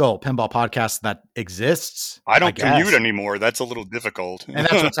every single pinball podcast that exists. I don't commute anymore. That's a little difficult. And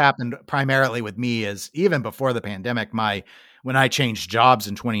that's what's happened primarily with me is even before the pandemic, when I changed jobs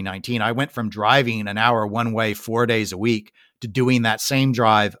in 2019, I went from driving an hour one way 4 days a week to doing that same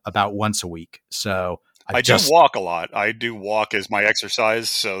drive about once a week. So I do walk a lot. I do walk as my exercise.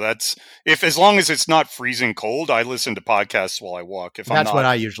 So that's as long as it's not freezing cold, I listen to podcasts while I walk. That's what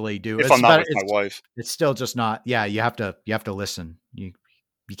I usually do. If I'm not with my wife, it's still just not. Yeah. You have to listen. You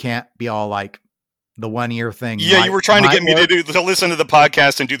can't be all like the 1 year thing. Yeah. You were trying to get me to listen to the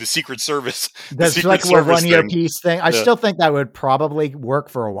podcast and do the Secret Service. That's like a 1 year piece thing. I still think that would probably work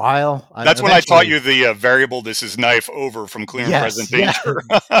for a while. That's when I taught you the variable. This is knife over from Clear and Present Danger.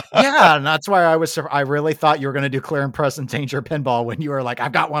 Yeah. And that's why I really thought you were going to do Clear and Present Danger pinball when you were like,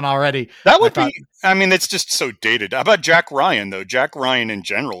 I've got one already. That would it's just so dated. How about Jack Ryan though? Jack Ryan in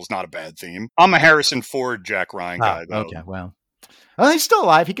general is not a bad theme. I'm a Harrison Ford Jack Ryan guy though. Okay. Well, he's still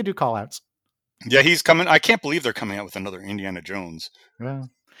alive. He could do call outs. Yeah, he's coming. I can't believe they're coming out with another Indiana Jones.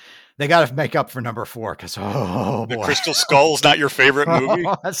 Well, they got to make up for number 4 because the Crystal Skull's not your favorite movie.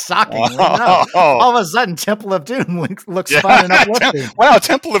 That's shocking. No. All of a sudden, Temple of Doom looks fun and uplifting. Wow,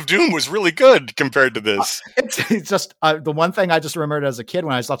 Temple of Doom was really good compared to this. It's just the one thing I just remembered as a kid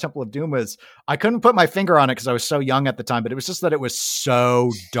when I saw Temple of Doom was I couldn't put my finger on it because I was so young at the time, but it was just that it was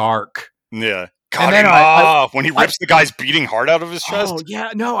so dark. Yeah. God, when he rips the guy's beating heart out of his chest. Oh,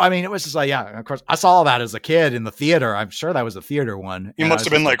 yeah. No, I mean, it was just like, yeah, of course. I saw that as a kid in the theater. I'm sure that was a theater one. You must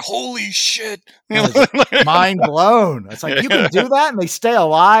have been like, holy shit. Mind blown. It's like, you can do that and they stay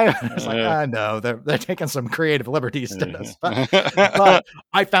alive. It's like, no, they're taking some creative liberties to this. But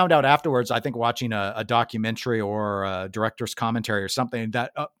I found out afterwards, I think watching a documentary or a director's commentary or something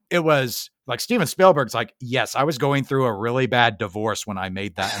that it was like Steven Spielberg's like, yes, I was going through a really bad divorce when I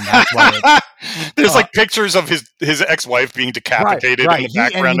made that. And that's why there's like pictures of his ex-wife being decapitated in the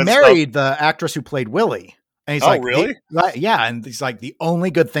background. He married the actress who played Willie. And he's like, really? Yeah. And he's like, the only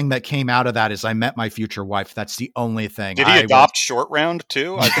good thing that came out of that is I met my future wife. That's the only thing. Did he adopt Short Round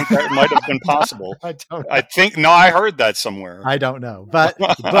too? I think that might have been possible. I don't know. I heard that somewhere. I don't know. But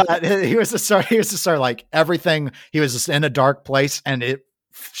he was just sort of like everything. He was just in a dark place and it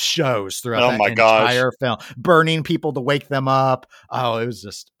shows throughout the entire film, burning people to wake them up. Oh, it was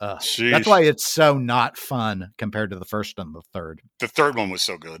just that's why it's so not fun compared to the first and the third. The third one was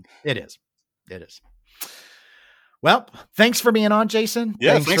so good. It is. Well, thanks for being on, Jason.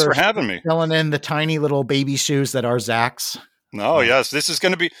 Yeah, thanks for having me. Filling in the tiny little baby shoes that are Zach's. No, yes, this is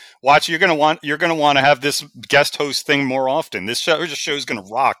going to be. Watch, you're going to want to have this guest host thing more often. This show is going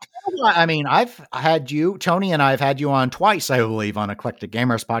to rock. I mean, I've had you, Tony, and I've had you on twice, I believe, on Eclectic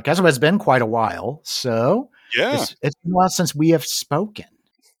Gamers podcast. It's been quite a while, so yeah, it's been a while since we have spoken.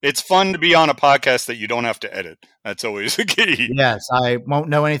 It's fun to be on a podcast that you don't have to edit. That's always the key. Yes, I won't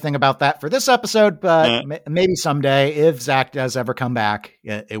know anything about that for this episode, but maybe someday, if Zach does ever come back,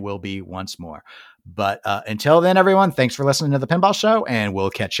 it will be once more. But until then, everyone, thanks for listening to The Pinball Show, and we'll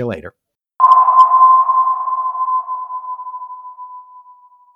catch you later.